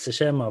sånne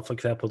helseskjemaer for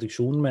hver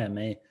produksjon vi er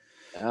med i.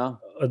 Ja.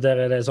 Og der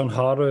er det sånn,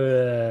 har du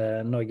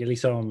noe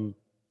liksom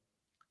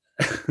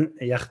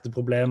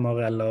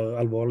hjerteproblemer eller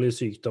alvorlige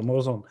sykdommer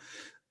og sånn,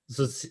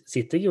 så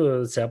sitter jeg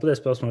og ser på det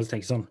spørsmålet og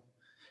tenker sånn,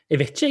 jeg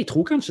vet ikke, jeg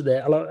tror kanskje det,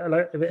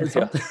 eller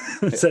sant?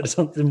 Så er det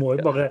sånn, det må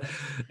jo bare,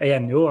 jeg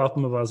ender jo at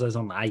vi bare sier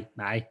sånn, nei.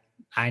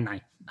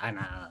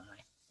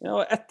 Ja,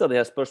 og et av de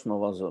her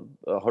spørsmålene var sånn,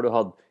 har du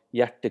hatt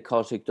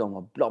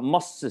hjerte-karsykdommer,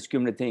 masse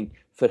skumle ting,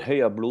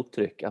 forhøyet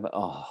blodtrykk? Jeg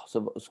bare, så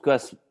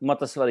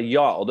måtte jeg svare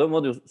ja, og da må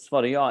du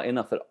svare ja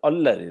innenfor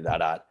alle de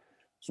der.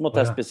 Så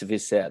måtte jeg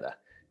spesifisere.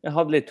 Jeg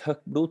hadde litt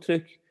høyt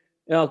blodtrykk.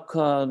 Ja,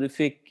 hva du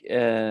fikk?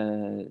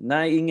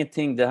 Nei,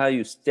 ingenting. Det her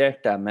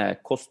justerte jeg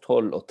med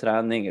kosthold og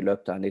trening i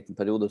løpet av en liten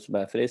periode som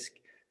jeg er frisk.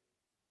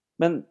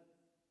 Men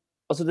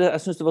altså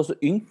jeg synes det var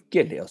så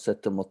ynkelig å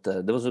sette og måtte,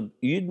 det var så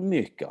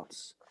ydmykende.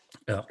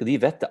 Ja. Skal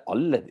de vite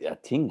alle de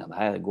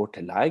tingene jeg går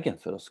til legen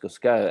for, og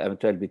skal jeg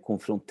eventuelt bli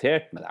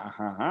konfrontert med det?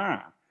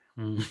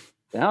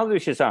 Det hadde du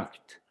ikke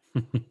sagt.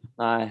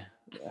 Nei,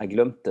 jeg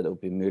glemte det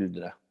oppi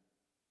myldret.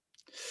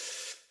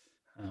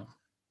 Ja.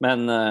 Men,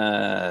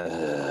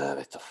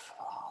 vet du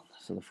faen,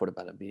 så da får det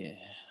bare bli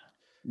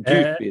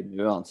dyp i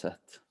den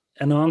uansett.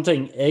 En annen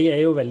ting, jeg er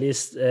jo veldig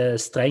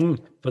streng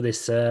på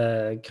disse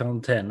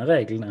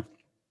karantenereglene.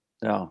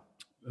 Ja.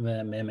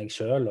 Med meg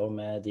selv og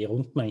med de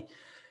rundt meg.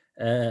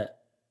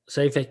 Så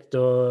jeg fikk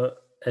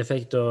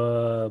da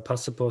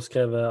passe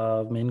påskrevet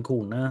av min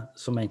kone,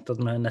 som mente at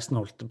vi nesten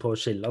holdt på å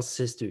skilles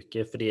siste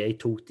uke, fordi jeg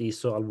tok de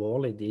så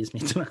alvorlig, de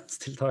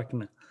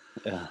smittevernstiltakene.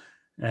 Ja.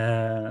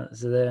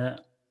 Så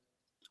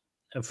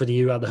fordi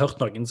hun hadde hørt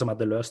noen som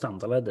hadde løst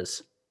annerledes.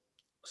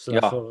 Så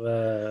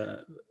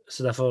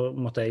derfor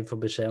måtte jeg få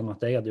beskjed om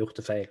at jeg hadde gjort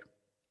det feil.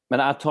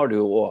 Men jeg tar det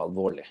jo også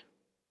alvorlig.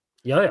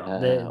 Ja.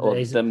 Og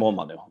det må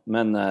man jo.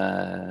 Men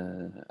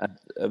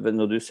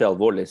når du sier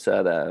alvorlig,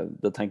 så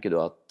da tenker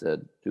du at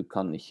du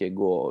kan ikke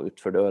gå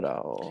utfor døra.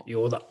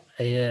 Jo da,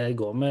 jeg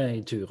går med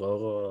i turer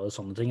og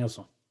sånne ting,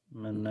 altså.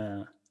 Men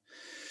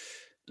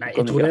nei,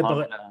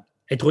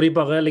 jeg tror de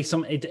bare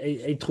liksom,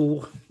 jeg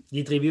tror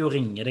de driver jo og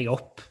ringer deg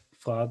opp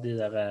fra de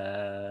der,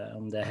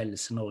 om det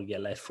Helse-Norge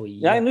eller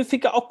FHI. Ja, nå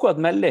fikk jeg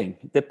akkurat melding.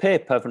 Det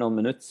pep her for noen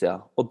minutter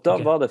siden. Og da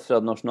var det fra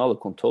Nasjonale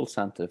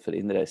kontrollsenteret for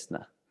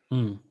innreisende.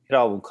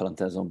 Krav om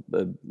karantene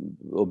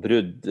og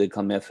brudd, det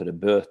kan medføre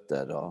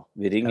bøter, og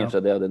vi ringer fra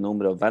det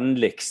nummeret, og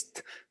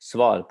vennligst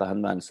svar på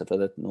henvendelser fra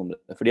dette nummeret.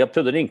 For de har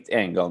prøvd å ringe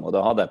en gang, og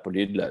da hadde jeg på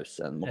lydløs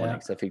en morgen,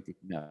 så jeg fikk det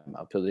ikke med meg.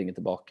 Jeg prøvde å ringe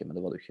tilbake, men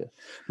det var det ikke.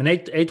 Men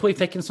jeg tror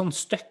jeg fikk en sånn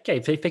støkk,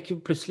 for jeg fikk jo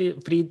plutselig,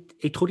 fordi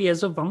jeg tror de er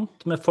så vant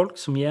med folk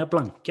som gir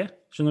blanke.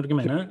 Skjønner du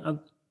hva jeg mener?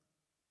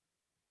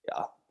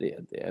 Ja, det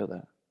er jo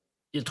det.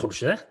 Jeg tror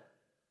ikke det.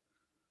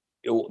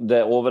 Jo,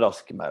 det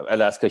overrasker meg.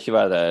 Eller jeg skal ikke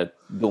være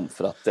dum,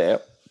 for at det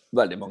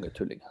veldig mange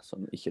tullinger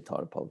som ikke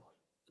tar det på alvor.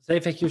 Så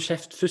jeg fikk jo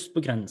kjeft først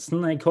på grensen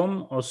når jeg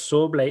kom, og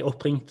så ble jeg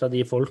oppringt av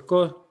de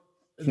folka.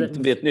 Det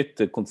blir et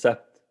nytt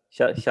konsept.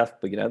 Kjeft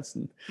på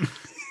grensen.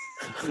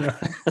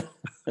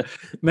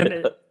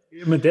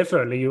 Men det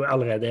føler jeg jo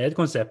allerede er et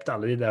konsept.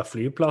 Alle de der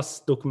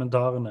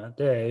flyplassdokumentarene,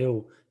 det er jo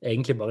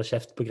egentlig bare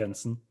kjeft på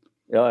grensen.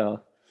 Ja.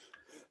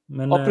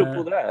 Men,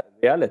 apropos det,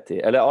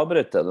 reality, eller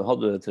avbrøt det?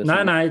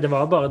 Nei, det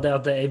var bare det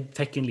at jeg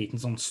fikk en liten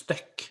sånn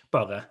støkk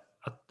bare.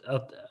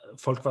 At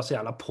folk var så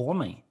jævla på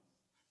meg.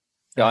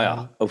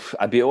 Ja. Uff,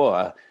 jeg blir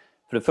også...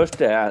 For det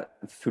første er jeg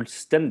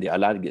fullstendig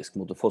allergisk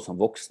mot å få sånn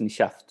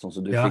voksenkjeft, sånn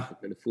som du fikk på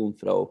telefon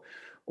fra. Og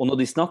når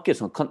de snakker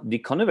sånn, de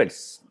kan jo vel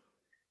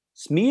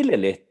smile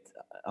litt.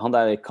 Han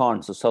der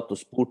karen som satt og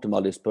spurte med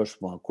alle de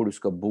spørsmålene, hvor du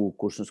skal bo,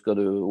 hvordan skal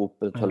du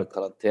opprettholde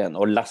karantene,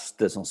 og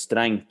leste sånn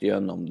strengt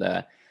gjennom det,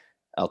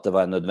 at det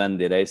var en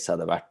nødvendig reise jeg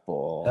hadde vært på,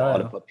 og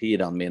alle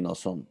papirene mine og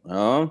sånn.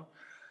 Ja.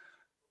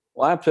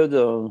 Og jeg prøvde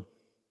å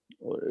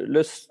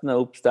løsne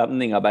opp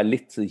stemningen bare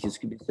litt, så det ikke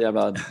skulle bli så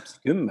jævla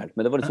skummelt,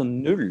 men det var liksom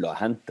null å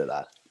hente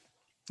der.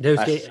 Jeg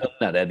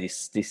skjønner det, de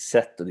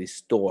sitter og de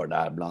står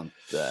der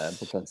blant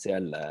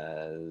potensielle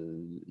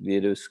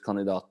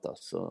viruskandidater,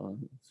 så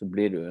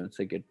blir du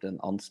sikkert en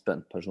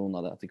anspent person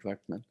av det etter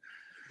hvert. Men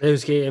jeg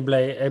husker jeg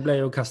ble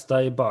jo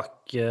kastet i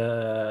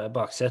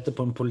baksetet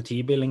på en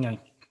politibil en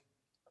gang,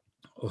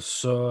 og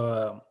så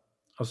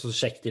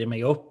sjekket de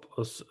meg opp,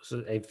 og så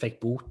jeg fikk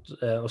bot,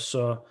 og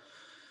så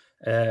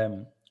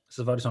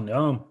var det sånn,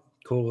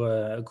 hvor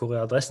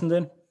er adressen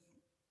din?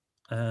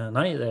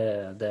 Nei,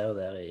 det er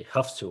der i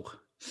Hafrsfjord,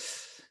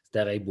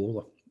 der jeg bor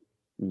da.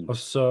 Og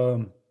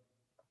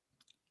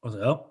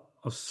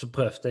så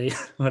prøvde jeg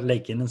å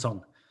legge inn en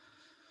sånn,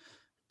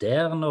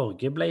 der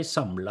Norge ble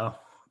samlet,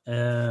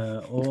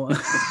 og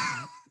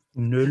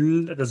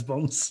null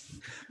respons.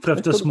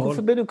 Prøvde å småle.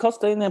 Hvorfor ble du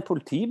kastet inn i en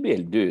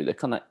politibil, du? Det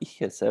kan jeg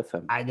ikke se for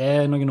meg. Nei, det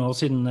er noen år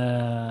siden.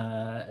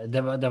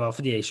 Det var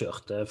fordi jeg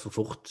kjørte for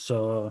fort,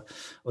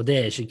 og det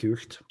er ikke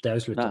kult. Det er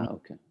jo sluttet med.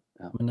 Okay.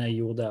 Ja. Men jeg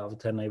gjorde det av og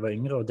til når jeg var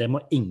yngre, og det må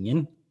ingen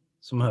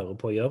som hører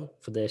på gjøre,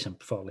 for det er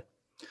kjempefarlig.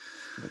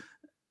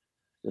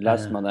 Du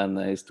leser man en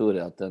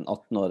historie at en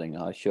 18-åring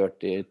har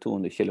kjørt i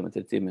 200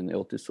 km/t i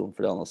 80-sonen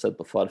fordi han har sett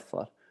på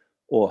farfar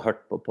og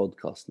hørt på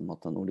podcasten om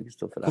at han ikke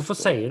står for rett. Hvorfor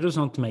sier du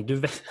sånn til meg? Du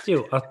vet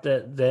jo at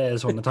det er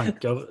sånne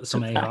tanker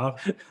som jeg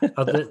har.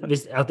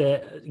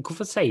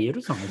 Hvorfor sier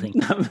du sånne ting?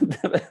 Nei, men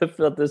det er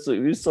for at det er så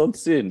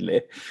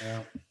usannsynlig.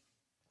 Ja.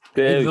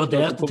 Jeg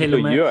vurderte til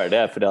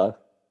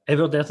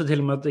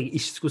og med at jeg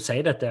ikke skulle si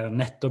dette,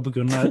 nettopp på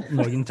grunn av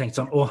noen tenkte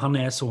sånn, han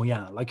er så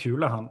jævla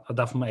kul, han. Og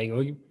derfor må jeg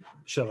også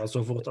kjøre så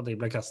fort at jeg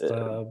blir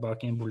kastet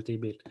bak i en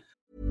politibil.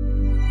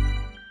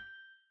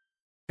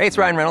 Hey, it's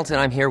Ryan Reynolds,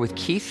 and I'm here with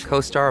Keith,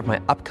 co-star of my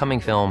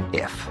upcoming film,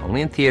 If, only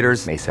in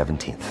theaters May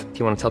 17th. Do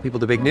you want to tell people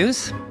the big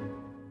news?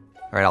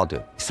 All right, I'll do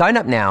it. Sign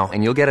up now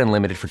and you'll get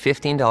unlimited for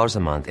 $15 a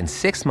month and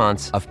 6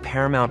 months of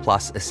Paramount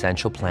Plus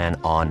Essential Plan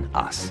on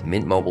us.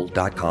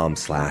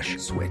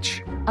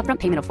 mintmobile.com/switch. Upfront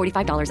payment of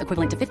 $45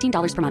 equivalent to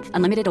 $15 per month.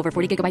 Unlimited over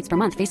 40 gigabytes per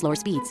month. Face lower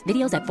speeds.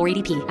 Videos at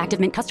 480p. Active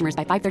Mint customers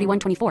by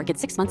 531.24 get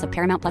 6 months of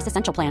Paramount Plus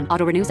Essential Plan.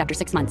 Auto renews after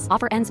 6 months.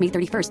 Offer ends May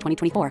 31st,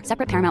 2024.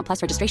 Separate Paramount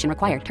Plus registration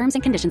required. Terms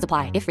and conditions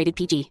apply if rated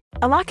PG.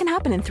 A lot can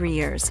happen in 3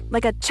 years.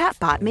 Like a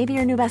chatbot may be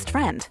your new best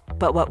friend.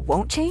 But what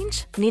won't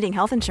change? Needing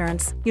health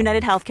insurance.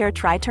 United Healthcare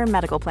Tri-Term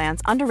Medical Plans,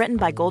 underwritten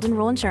by Golden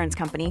Rule Insurance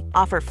Company,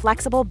 offer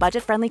flexible,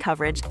 budget-friendly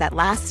coverage that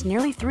lasts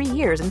nearly 3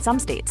 years in some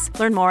states.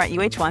 Learn more at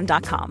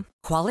uh1.com.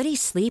 Quality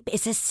sleep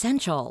is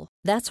essential.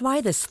 That's why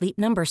the Sleep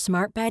Number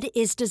Smart Bed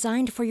is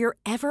designed for your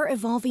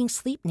ever-evolving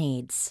sleep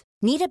needs.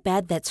 Need a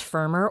bed that's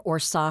firmer or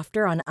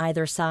softer on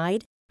either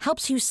side?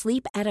 Helps you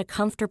sleep at a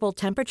comfortable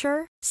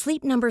temperature?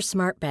 Sleep Number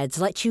Smart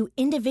Beds let you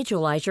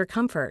individualize your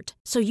comfort,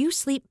 so you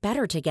sleep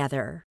better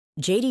together.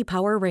 J.D.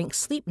 Power ranks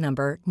Sleep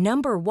Number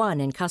number 1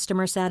 in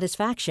customer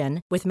satisfaction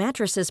with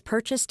mattresses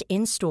purchased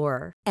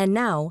in-store. And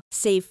now,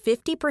 save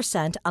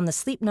 50% on the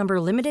Sleep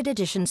Number Limited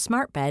Edition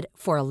Smart Bed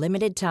for a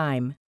limited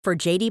time. For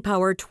J.D.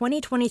 Power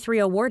 2023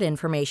 award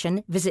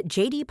information, visit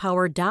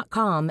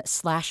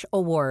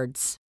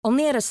jdpower.com/awards.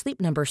 Only at a Sleep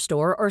Number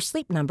store or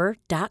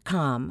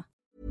sleepnumber.com.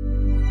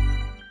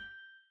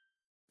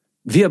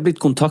 Vi har blitt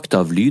kontaktet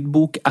av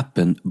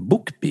lydbokappen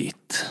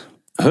BookBeat.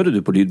 Hører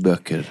du på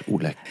lydbøker,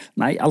 Olek?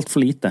 Nei, alt for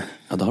lite.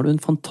 Ja, da har du en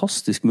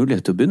fantastisk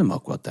mulighet til å begynne med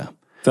akkurat det.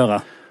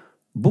 Føre.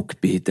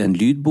 BookBeat er en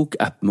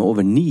lydbokapp med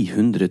over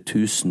 900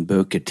 000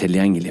 bøker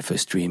tilgjengelig for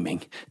streaming.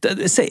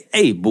 Si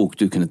ei bok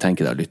du kunne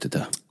tenke deg å lytte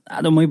til.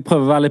 Ja, da må jeg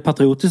prøve å være litt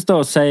patriotisk da,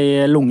 og si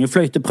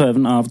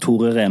Lungefløyteprøven av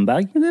Tore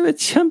Renberg. Det er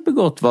et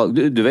kjempegodt valg.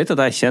 Du vet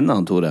at jeg kjenner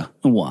han, Tore.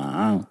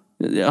 Wow.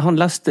 Han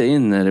leste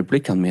inn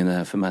replikkene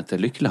mine for meg til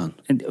Lykkeland.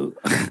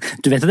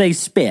 Du vet at jeg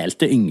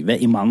spilte Yngve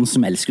i Mannen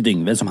som elsket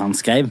Yngve, som han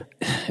skrev?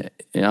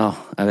 Ja,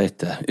 jeg vet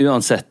det.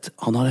 Uansett,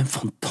 han har en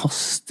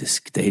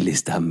fantastisk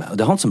deilig stemme. Og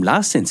det er han som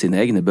leser inn sine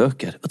egne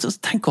bøker.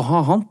 Tenk å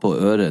ha han på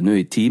øret nå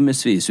i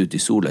timesvis ute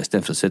i sola, i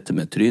stedet for å sitte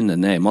med trynet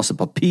ned i masse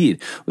papir,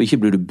 og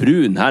ikke blir du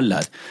brun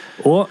heller.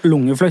 Og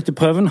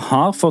Lungefløyteprøven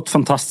har fått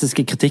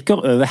fantastiske kritikker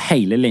over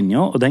hele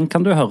linja, og den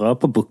kan du høre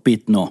på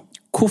BookBeat nå.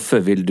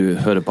 Hvorfor vil du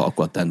høre på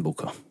akkurat den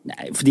boka?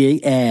 Nei, fordi jeg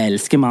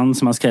elsker mannen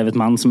som har skrevet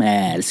Mannen som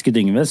elsker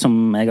Yngve,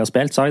 som jeg har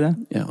spilt, sa jeg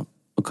det? Ja,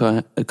 og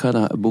hva er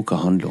det boka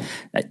handler om?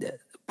 Nei,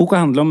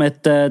 boka handler om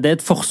det er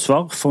et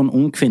forsvar for en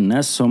ung kvinne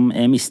som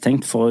er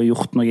mistenkt for å ha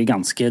gjort noe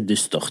ganske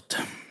dystert.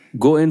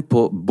 Gå inn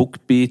på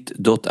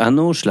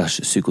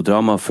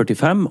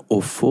bookbeat.no/psykodrama45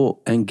 og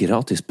få en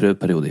gratis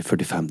prøveperiode i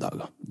 45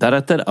 dager.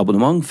 Deretter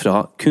abonnement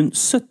fra kun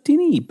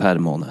 79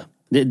 per måned.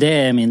 Det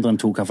er mindre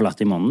enn 2 kaffe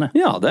latte i måneden.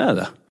 Ja, det er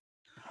det.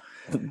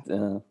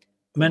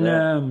 Men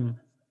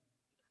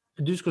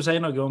du skulle si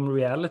noe om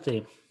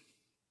reality.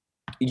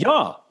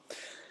 Ja,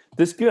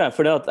 det skulle jeg,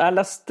 for jeg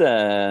leste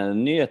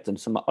nyheten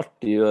som jeg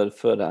alltid gjør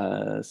før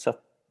jeg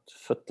setter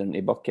føttene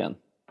i bakken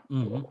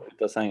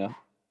ut av senga.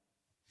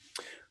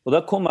 Og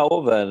da kom jeg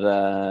over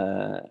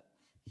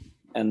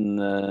en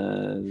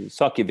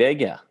sak i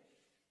VG,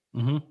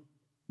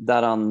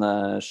 der han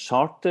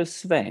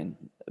Charter-Svein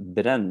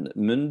brenner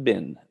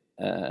munnbind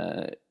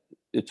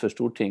utfor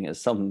Stortinget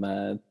sammen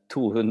med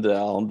 200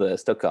 andre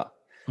stykker.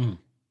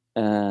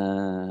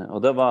 Og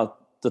da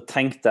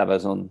tenkte jeg bare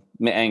sånn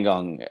med en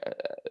gang,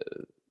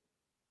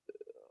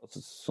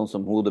 sånn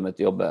som hodet mitt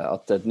jobber,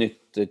 at det er et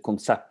nytt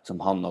konsept som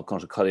han og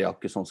kanskje Kari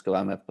Jakkesson skal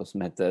være med på, som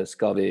heter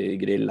Skal vi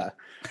grille?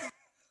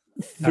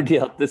 Fordi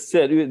at det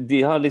ser ut, de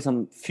har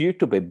liksom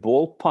fyrt opp i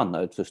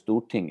bålpanna utfor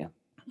Stortinget.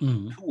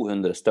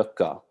 200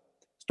 stykker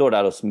står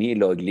der og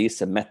smiler og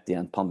gliser midt i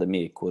en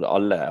pandemi hvor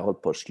alle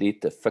holdt på å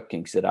slite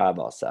fuckings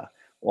ræva av seg,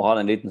 og har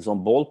en liten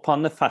sånn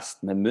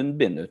bålpannefest med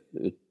munnbind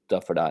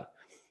utenfor der.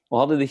 Og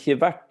hadde det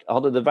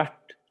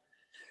vært,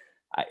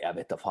 nei, jeg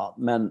vet da faen,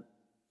 men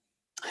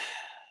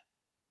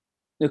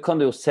nå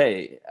kan du jo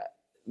si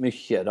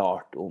mye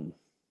rart om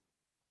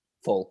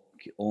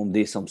folk, om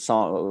de som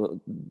sa,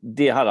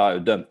 de her har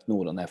jo dømt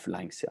nord og ned for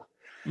lenge siden.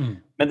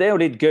 Men det er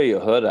jo litt gøy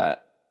å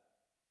høre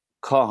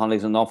hva han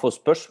liksom, når han får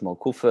spørsmål,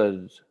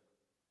 hvorfor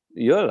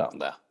gjør han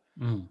det?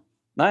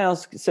 Nei, han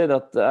sier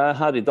at jeg er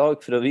her i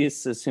dag for å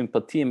vise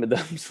sympati med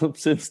dem som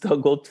synes det har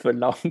gått for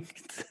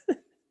langt.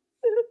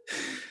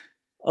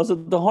 Altså,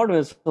 da har du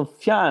en sånn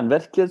fjern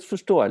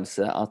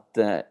virkelighetsforståelse at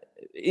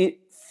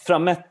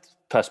fra mitt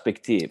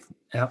perspektiv,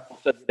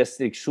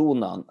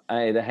 restriksjonene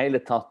er i det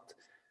hele tatt,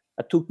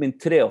 jeg tok min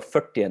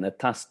 43.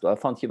 test, og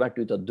jeg fant ikke vært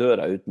ut av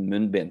døra uten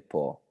munnbind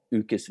på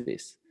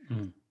ukesvis.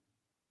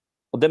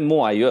 Og det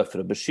må jeg gjøre for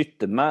å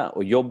beskytte meg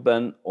og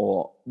jobben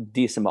og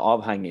de som er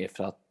avhengige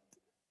for at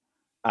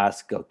jeg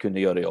skal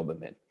kunne gjøre jobben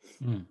min.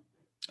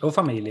 Og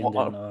familien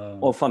din.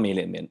 Og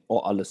familien min,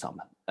 og alle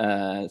sammen.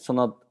 Sånn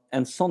at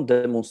en sånn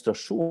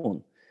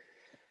demonstrasjon,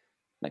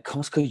 men hva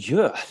man skal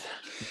gjøre?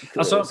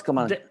 Altså,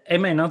 jeg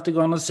mener at det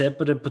går an å se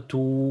på det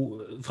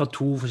fra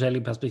to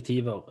forskjellige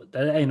perspektiver.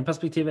 Det ene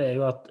perspektivet er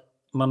jo at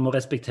man må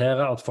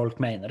respektere at folk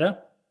mener det.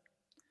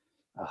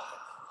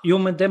 Jo,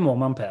 men det må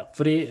man, Per.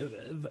 Fordi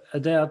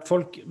det at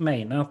folk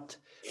mener at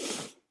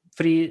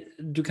Fordi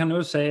du kan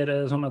jo si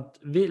det sånn at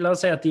la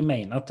oss si at de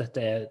mener at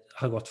dette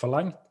har gått for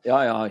langt. Ja.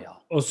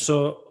 Og så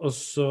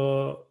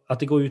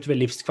at det går ut ved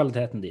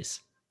livskvaliteten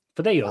deres.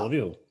 For det gjør det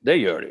jo. Det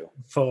gjør det jo.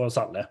 For oss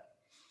alle.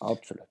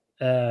 Absolutt.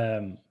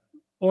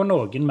 Og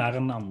noen mer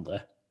enn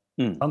andre.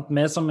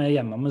 Vi som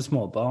hjemme med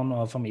småbarn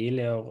og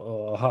familier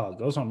og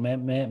hage og sånn,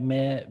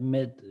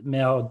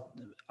 vi har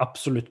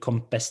absolutt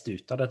kommet best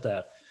ut av dette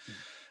her.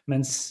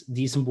 Mens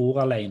de som bor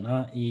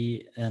alene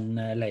i en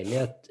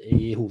leilighet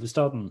i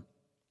hovedstaden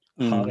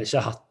har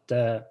ikke hatt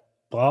det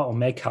bra, og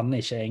vi kan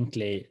ikke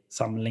egentlig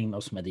sammenligne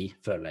oss med de,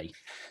 føler jeg.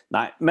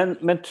 Nei,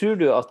 men tror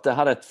du at det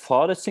her er et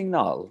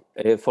faresignal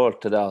i forhold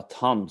til det at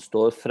han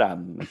står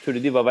frem? Tror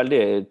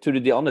du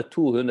de andre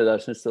 200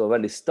 der synes det var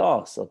veldig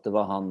stas at det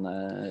var han?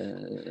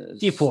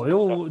 De får jo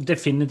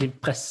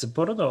definitivt presse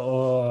på det da,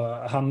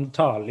 og han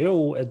taler jo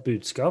et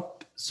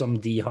budskap som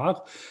de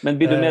har. Men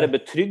blir du mer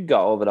betrygget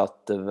over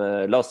at,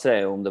 la oss se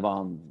om det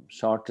var han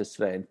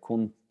Charter-Svein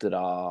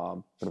kontra...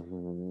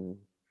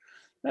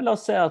 Men la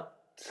oss si at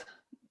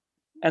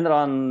en eller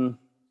annen,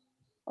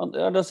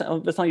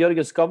 hvis han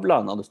Jørgen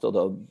Skavlan hadde stått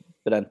og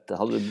brent,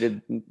 hadde du blitt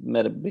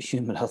mer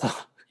bekymret da?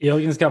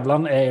 Jørgen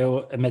Skavlan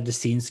jo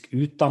medisinsk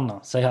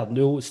utdannet, så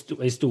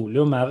jeg stoler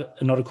jo mer,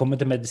 når det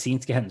kommer til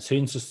medisinske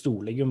hensyn, så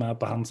stoler jeg jo mer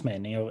på hans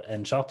meninger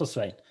enn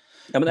Charter-Svein.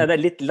 Ja, men det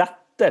litt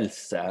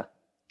lettelse?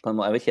 Jeg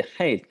vet ikke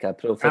helt hva jeg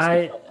prøver å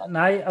forstå.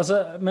 Nei, altså,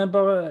 men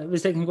bare,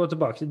 hvis jeg kan gå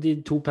tilbake til de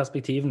to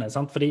perspektivene,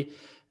 sant? Fordi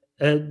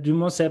du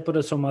må se på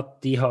det som at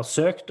de har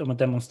søkt om å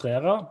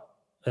demonstrere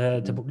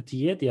til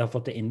politiet, de har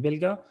fått det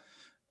innvilget,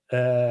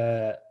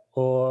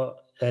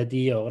 og de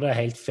gjør det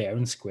helt fair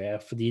and square,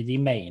 fordi de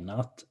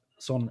mener at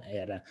sånn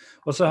det.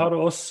 Og så har du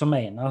oss som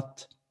mener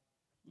at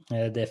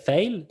det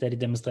feil, det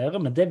de demonstrerer,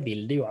 men det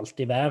vil det jo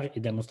alltid være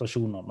i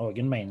demonstrasjoner.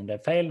 Noen mener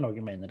det feil,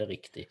 noen mener det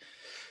riktig.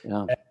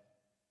 Ja.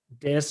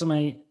 Det som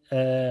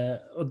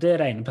og det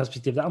det ene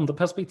perspektivet. Det andre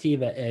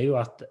perspektivet jo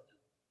at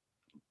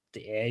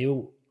det jo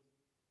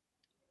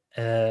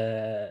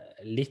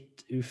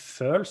litt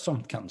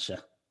ufølsomt kanskje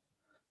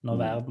når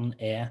verden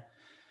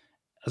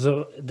altså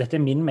dette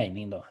min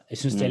mening da, jeg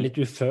synes det litt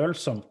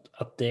ufølsomt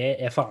at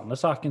det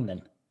fanesaken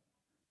din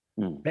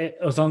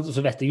og sånn,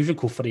 så vet jeg jo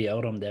ikke hvorfor de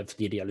gjør det, om det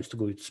fordi de har lyst til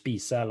å gå ut og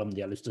spise, eller om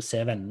de har lyst til å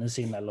se vennene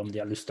sine, eller om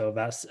de har lyst til å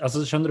være,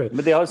 altså skjønner du?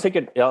 Men de har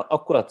sikkert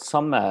akkurat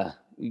samme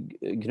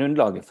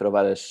grunnlaget for å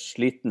være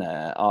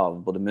slitne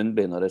av både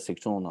munnbind og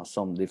restriksjoner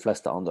som de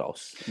fleste andre av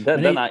oss.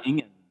 Den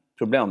ingen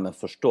problem med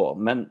å forstå,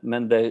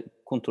 men det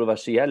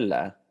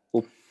kontroversielle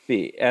oppi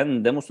en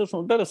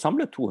demonstrasjon, bare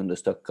samle 200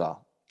 stykker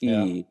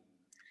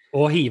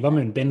og hive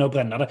munnbind og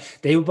brenne det.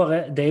 Det er jo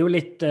bare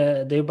litt,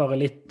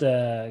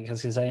 hva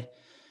skal jeg si,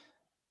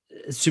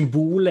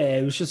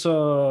 symbolet jo ikke så,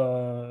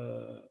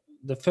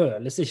 det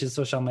føles ikke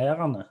så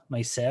charmerende når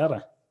jeg ser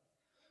det.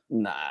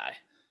 Nei,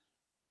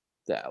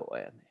 det jeg jo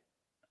enig.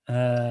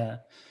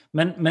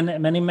 Men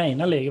jeg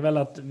mener likevel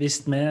at hvis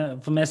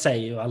for vi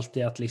sier jo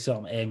alltid at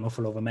liksom, jeg må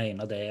få lov å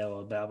mene det,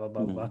 og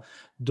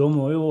da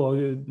må jo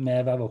vi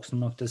være voksne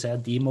nok til å si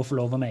at de må få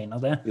lov å mene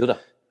det. Jo da,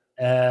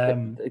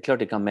 det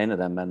klart de kan mene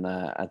det, men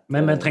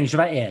vi trenger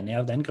ikke være enige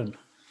av den grunn.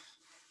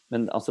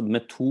 Men altså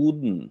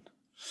metoden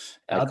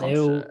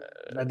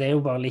det jo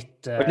bare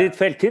litt litt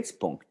feil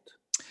tidspunkt.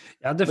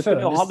 Ja, det føles... Vi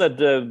kunne jo hatt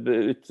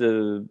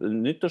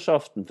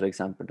nyttårsaften for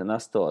eksempel til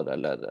neste år,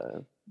 eller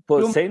på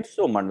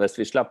sensommeren hvis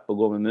vi slipper å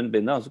gå med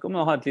munnbind, så kan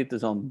man ha et lite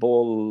sånn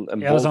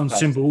sånn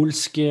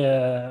symbolsk,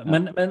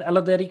 men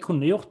eller det de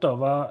kunne gjort da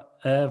var,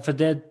 for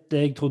det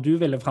jeg tror du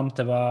ville frem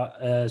til var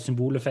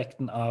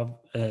symboleffekten av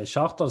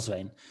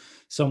Charter-Svein,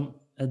 som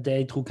det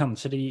jeg tror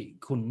kanskje de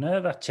kunne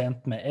vært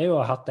tjent med, jo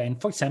å ha hatt en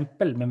for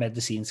eksempel med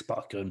medisinsk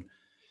bakgrunn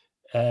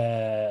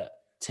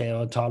til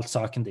å tale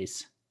saken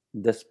deres.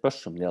 Det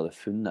spørs om de hadde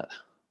funnet det.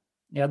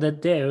 Ja,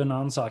 det jo en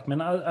annen sak,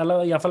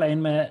 eller i hvert fall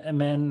en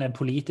med en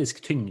politisk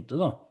tyngde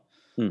da.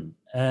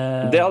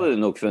 Det hadde de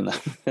nok funnet.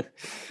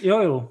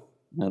 Jo.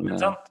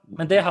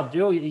 Men det hadde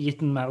jo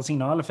gitt en mer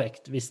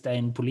signaleffekt hvis det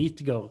en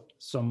politiker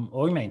som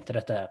også mente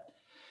dette her.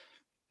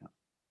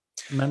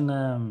 Men...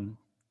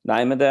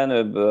 Nei, men det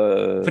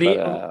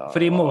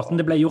fordi måten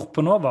det ble gjort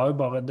på nå var jo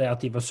bare det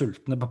at de var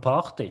sultne på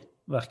party,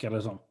 virker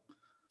det sånn.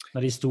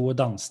 Når de sto og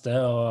danste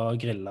og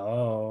grillet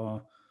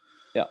og...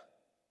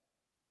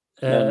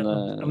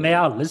 vi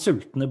alle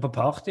sultne på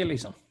party,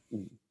 liksom.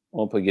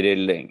 Og på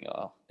grilling,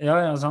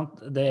 Ja, sant.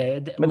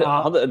 Men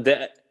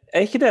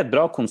ikke det et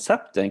bra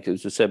konsept, egentlig,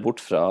 hvis du ser bort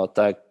fra at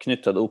jeg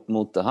knytter det opp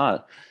mot det her?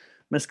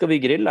 Men skal vi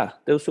grille?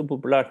 Det jo så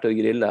populært å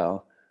grille,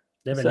 og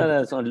så det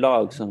et sånt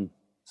lag som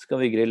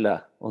skal vi grille,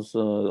 og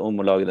så om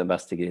å lage den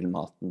beste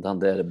grillmaten,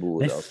 den dere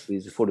bor, og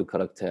så får du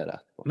karakterer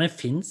etterpå. Men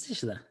finnes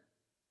ikke det?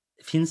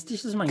 Finnes det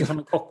ikke så mange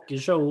sånne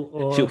kokkeshow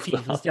og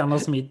 4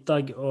 stjerners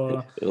middag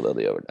og jo,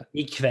 det gjør det.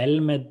 I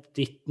kveld med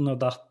ditten og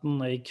datten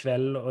og I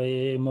kveld og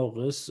I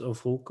morges og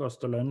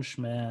frokost og lunsj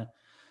med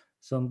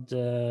sånt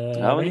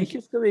ja, men ikke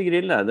skal vi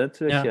grille, det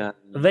tror jeg ikke.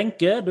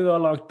 Wenche, du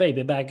har lagt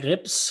babybag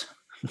ribs.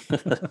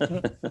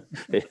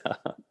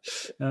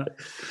 Ja.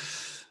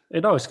 I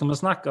dag skal vi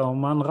snakke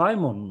om han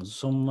Raimond,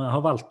 som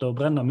har valgt å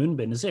brenne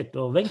munnbindet sitt.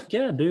 Og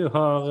Wenche, du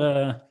har...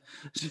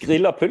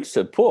 Grilla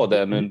pølse på det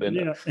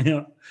munnbindet.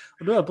 Ja.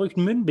 Og du har brukt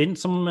munnbind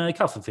som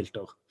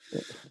kaffefilter.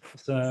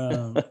 Så,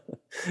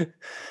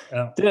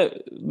 ja.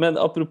 Men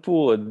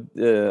apropos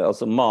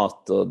altså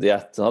mat og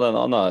diett, så hadde jeg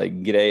en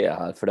annen greie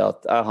her, fordi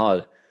at jeg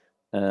har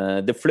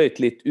det fløyt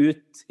litt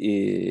ut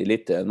i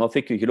litt, man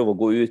fikk jo ikke lov å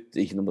gå ut,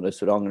 ikke noe på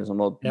restaurant, liksom,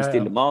 og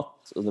bestille mat,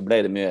 og så ble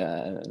det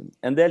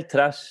en del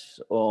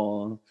trash,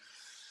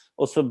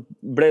 og så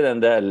ble det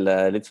en del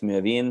litt så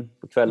mye vin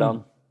på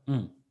kveldene.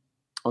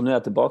 Og nå er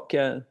jeg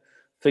tilbake.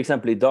 For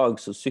eksempel i dag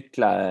så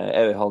sykler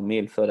jeg 1,5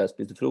 mil før jeg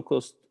spiste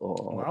frokost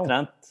og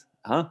trent.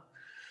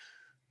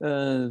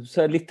 Så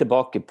jeg er litt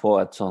tilbake på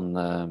et sånn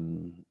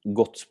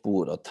godt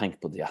spor og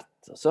tenkt på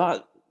diett. Så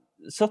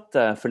jeg satt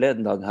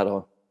forleden dag her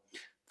og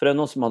for det er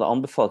noen som hadde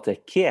anbefalt det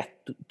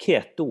keto.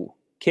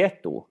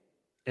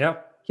 Ja.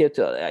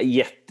 Keto er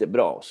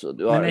jättebra. Så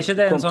du har, men er ikke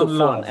det en sånn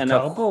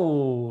lavkarbo?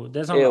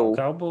 Det er sånn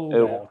lavkarbo.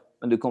 Jo,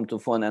 men du kommer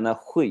til å få en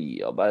energi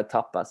og bare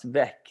tappes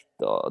vekt,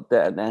 og det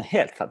er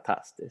helt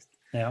fantastisk.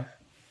 Ja.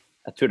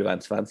 Jeg tror det var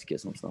en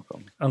svenske som snakket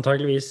om det.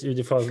 Antageligvis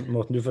utifra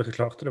måten du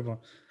forklarte det på.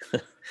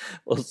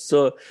 Og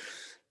så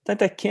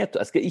tenkte jeg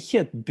keto. Jeg skal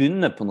ikke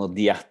begynne på noe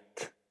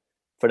diett,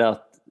 for det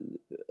at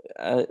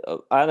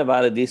det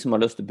være de som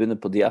har lyst til å begynne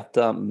på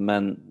dietter,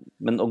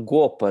 men å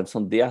gå på en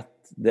sånn diett,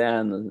 det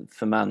er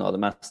for meg noe av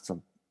det mest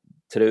sånn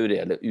traurig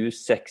eller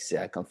usexy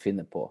jeg kan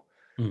finne på.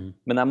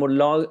 Men jeg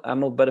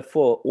må bare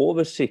få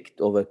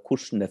oversikt over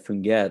hvordan det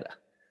fungerer.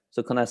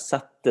 Så kan jeg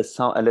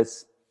eller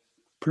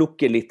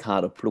plukke litt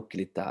her og plukke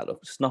litt der,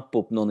 og snappe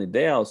opp noen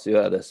ideer, og så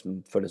gjør jeg det som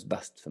føles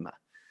best for meg.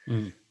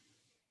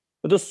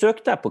 Og da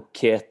søkte jeg på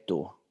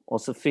keto, og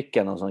så fikk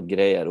jeg noen sånne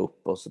greier opp,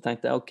 og så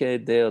tenkte jeg, ok,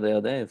 det og det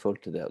og det i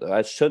forhold til det. Og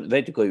jeg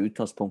vet jo hva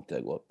utgangspunktet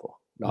jeg går på.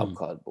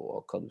 Lavkarbo,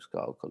 og hva du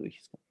skal, og hva du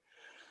ikke skal.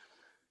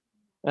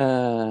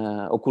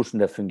 Og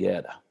hvordan det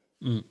fungerer.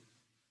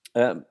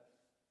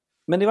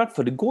 Men i hvert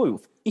fall, det går jo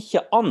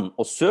ikke an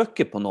å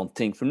søke på noen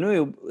ting, for nå er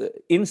jo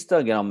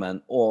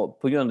Instagrammen,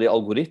 og på grunn av de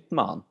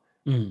algoritmene,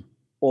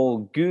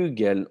 og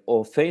Google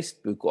og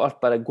Facebook, og alt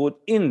bare går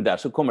inn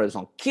der, så kommer det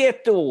sånn,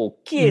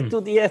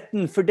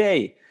 keto-dietten for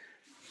deg,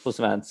 på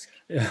svensk.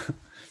 Ja.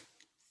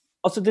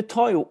 Altså, det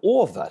tar jo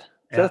over.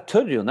 For jeg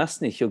tør jo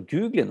nesten ikke å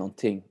google noen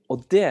ting.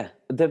 Og det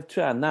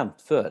tror jeg nevnt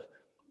før.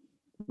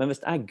 Men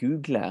hvis jeg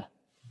googler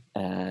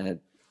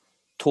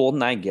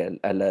tånegl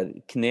eller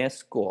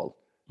kneskål,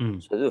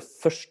 så er det jo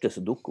første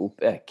som dukker opp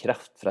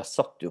kreft, for jeg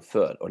satt jo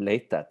før og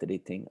lette etter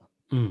de tingene.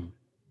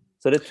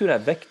 Så det tror jeg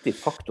er en viktig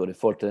faktor i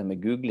forhold til det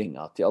med googling,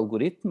 at de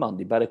algoritmene,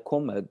 de bare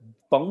kommer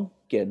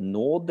banker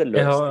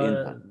nådeløst inn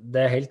her.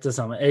 Det er helt det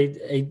samme.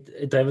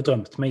 Jeg drev og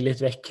drømte meg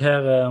litt vekk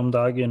her om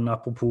dagen,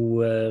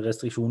 apropos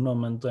restriksjoner,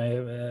 men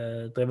drev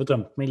og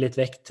drømte meg litt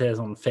vekk til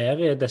sånne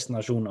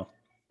feriedestinasjoner.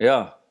 Ja.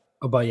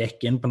 Og bare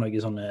gikk inn på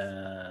noen sånne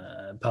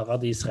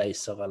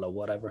paradisreiser eller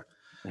whatever.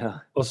 Ja.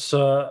 Og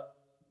så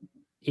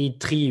i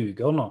 3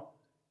 uker nå,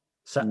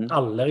 så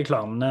alle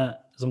reklamene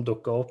som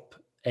dukker opp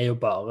er jo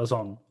bare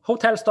sånn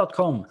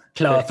hotels.com,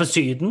 klar for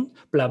syden,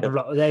 bla bla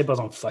bla. Det er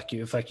bare sånn fuck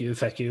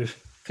you.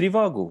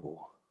 Frivago.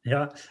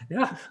 Ja. Det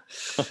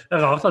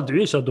er rart at du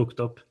ikke har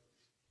dukket opp.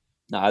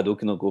 Nei, jeg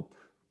dukker nok opp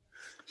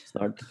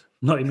snart.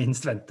 Når jeg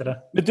minst venter det.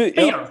 Men du,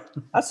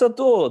 jeg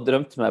satt og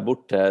drømte meg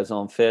bort til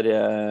sånn ferie,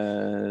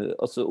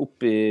 altså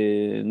opp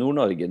i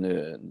Nord-Norge nå,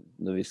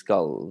 når vi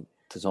skal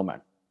til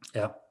sommeren.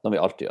 Ja. Som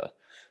vi alltid gjør.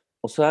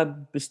 Og så har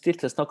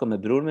jeg snakket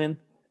med broren min,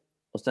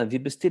 og så vi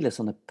bestiller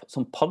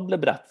sånn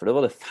padlebrett, for det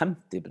var det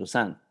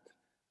 50%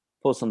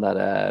 på sånne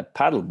der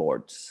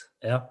paddleboards.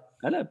 Ja.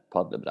 Eller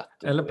padlebrett.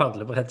 Eller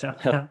padlebrett, ja.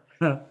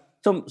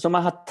 Som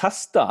jeg har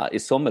testet i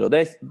sommer, og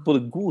det er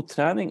både god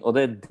trening, og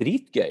det er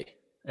dritgøy.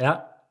 Ja.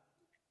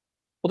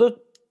 Og da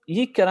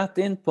gikk jeg rett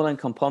inn på den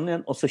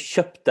kampanjen, og så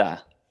kjøpte jeg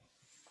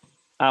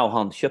og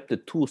han kjøpte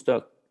 2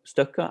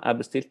 stykker, jeg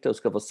bestilte og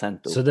skal få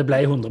sendt opp. Så det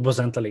ble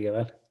 100%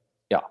 allikevel?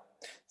 Ja.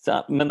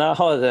 Men jeg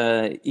har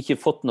ikke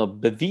fått noe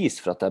bevis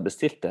for at jeg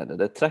bestilte det.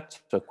 Det er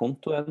trekt fra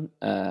kontoen,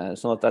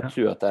 sånn at jeg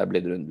tror at jeg er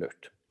blitt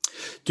rundlurt.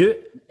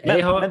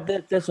 Men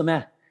det som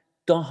er,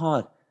 da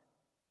har,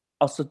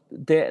 altså,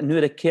 nå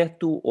er det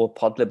keto og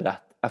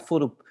padlebrett. Jeg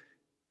får opp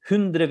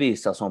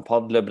hundrevis av sånn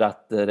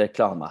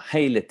padlebrettreklamer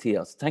hele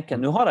tiden. Så tenker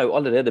jeg, nå har jeg jo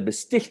allerede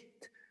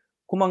bestilt.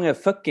 Hvor mange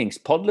fuckings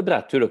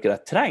padlebrett tror dere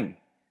jeg trenger?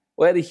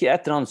 Og er det ikke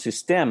et eller annet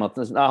system at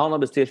han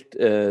har bestilt,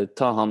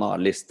 ta han av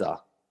lista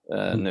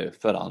nå,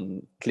 før han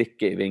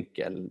klikker i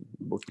vinkel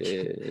borte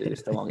i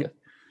Stavanger.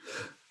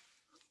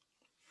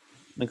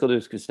 Men hva du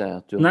skulle si?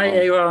 At du Nei,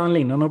 jeg har en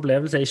lignende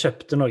opplevelse. Jeg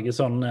kjøpte noen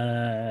sånne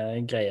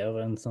greier,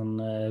 en sånn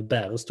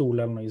bærestol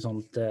eller noe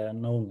sånt,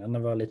 når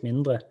ungene var litt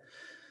mindre.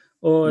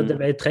 Og det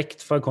ble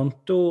trekt fra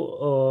konto,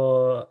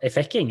 og jeg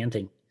fikk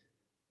ingenting.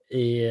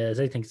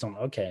 Så jeg tenkte sånn,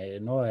 ok,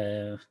 nå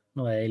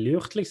er jeg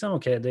lurt, liksom.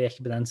 Ok, det gikk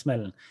på den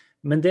smellen.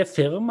 Men det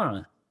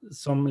firmaet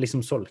som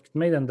liksom solgte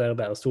meg den der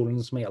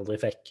bærestolen som jeg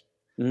aldri fikk,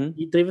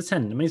 de driver og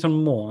sender meg sånn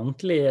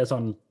månedlig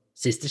sånn,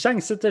 siste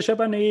sjanse til å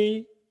kjøpe en ny,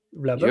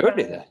 Bla, bla, bla. Gjør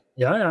de det?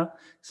 Ja.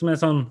 Som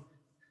sånn,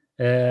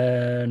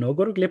 nå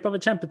går du glipp av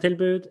et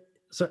kjempetilbud.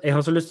 Så jeg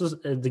har så lyst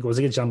til det går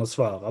sikkert ikke an å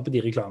svare på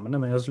de reklamene,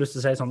 men jeg har så lyst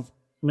til å si sånn,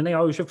 men jeg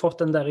har jo ikke fått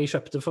den der jeg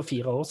kjøpte for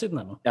 4 år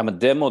siden ennå. Ja, men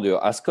det må du jo,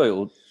 jeg skal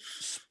jo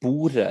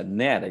spore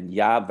ned en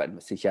jævel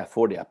hvis ikke jeg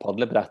får de her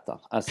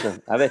padlebrettene. Altså,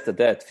 jeg vet at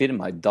det et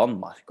firma i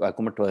Danmark, og jeg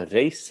kommer til å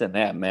reise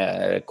ned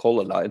med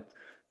Color Line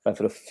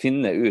for å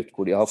finne ut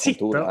hvor de har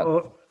kontoret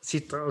her.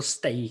 Sitte og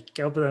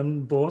steike på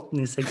den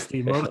båten i 6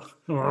 timer.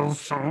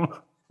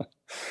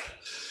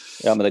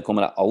 Ja, men det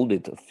kommer jeg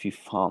aldri til. Fy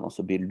faen,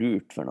 altså, bli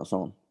lurt for noe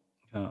sånt.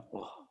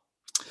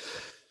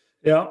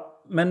 Ja,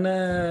 men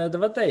det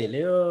var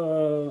deilig å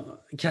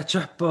catch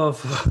up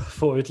og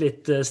få ut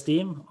litt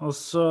steam. Og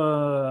så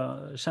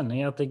kjenner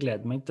jeg at jeg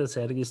gleder meg til å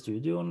se deg i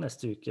studio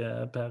neste uke,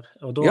 Per.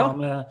 Og da har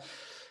vi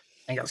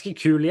en ganske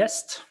kul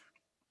gjest.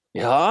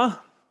 Ja,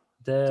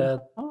 det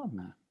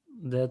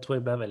tror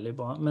jeg blir veldig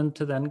bra. Men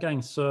til den gang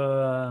så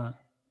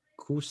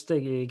kos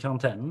deg i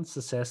karantenen,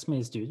 så ses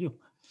vi i studio.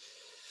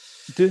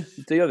 Du,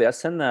 det gjør vi. Jeg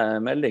sender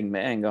melding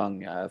med en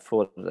gang jeg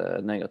får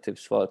negativt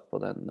svar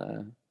på den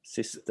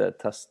siste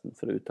testen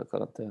for å ut av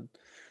karantenen.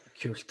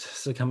 Kult.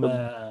 Så kan vi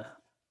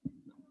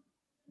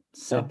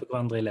se på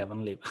hverandre i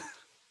levende liv.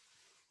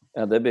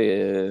 Ja, det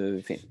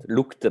blir fint.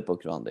 Lukte på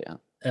hverandre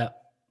igjen. Ja.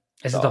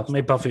 Jeg skal ta på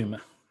meg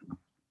parfyme.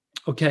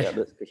 Ok. Ja,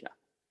 det skal ikke jeg.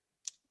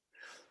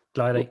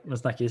 Glad i deg.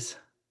 Vi snakkes.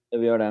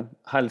 Vi gjør det.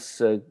 Hils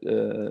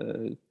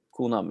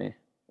kona mi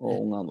og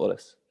ungene våre.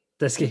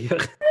 Det skal jeg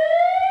gjøre.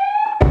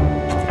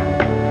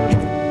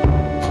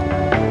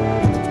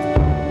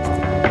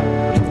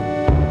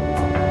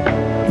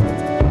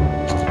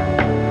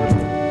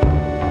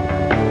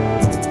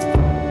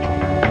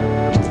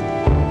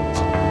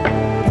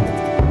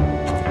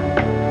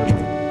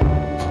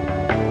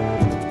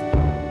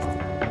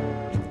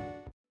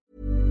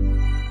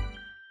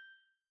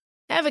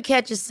 Ever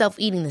catch yourself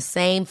eating the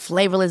same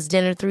flavorless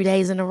dinner 3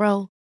 days in a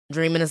row?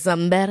 Dreaming of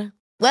something better?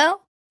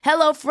 Well,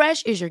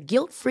 HelloFresh is your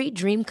guilt-free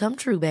dream come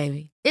true,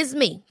 baby. It's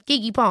me,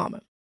 Keke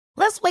Palmer.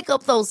 Let's wake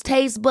up those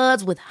taste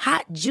buds with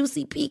hot,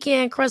 juicy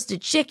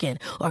pecan-crusted chicken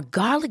or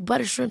garlic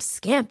butter shrimp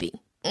scampi.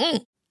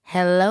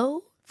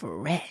 Hello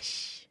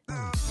Fresh.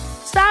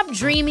 Stop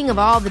dreaming of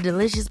all the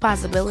delicious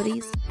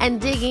possibilities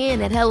and dig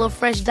in at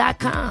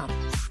HelloFresh.com.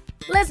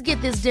 Let's get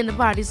this dinner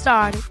party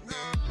started.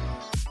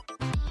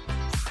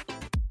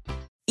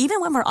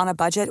 Even when we're on a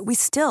budget, we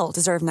still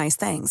deserve nice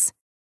things.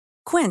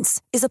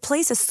 Quince is a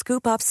place to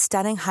scoop up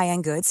stunning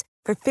high-end goods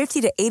for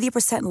 50 to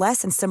 80%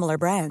 less than similar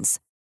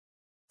brands.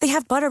 They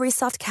have buttery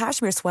soft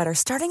cashmere sweaters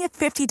starting at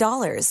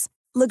 $50,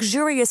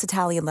 luxurious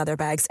Italian leather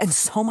bags, and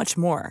so much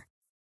more.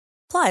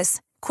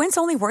 Plus, Quince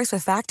only works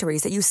with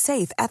factories that use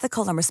safe,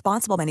 ethical, and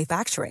responsible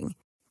manufacturing.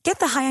 Get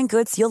the high-end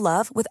goods you'll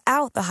love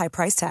without the high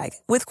price tag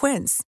with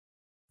Quince.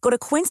 Go to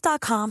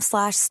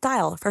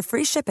quince.com/style for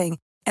free shipping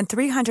and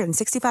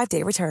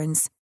 365-day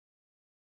returns.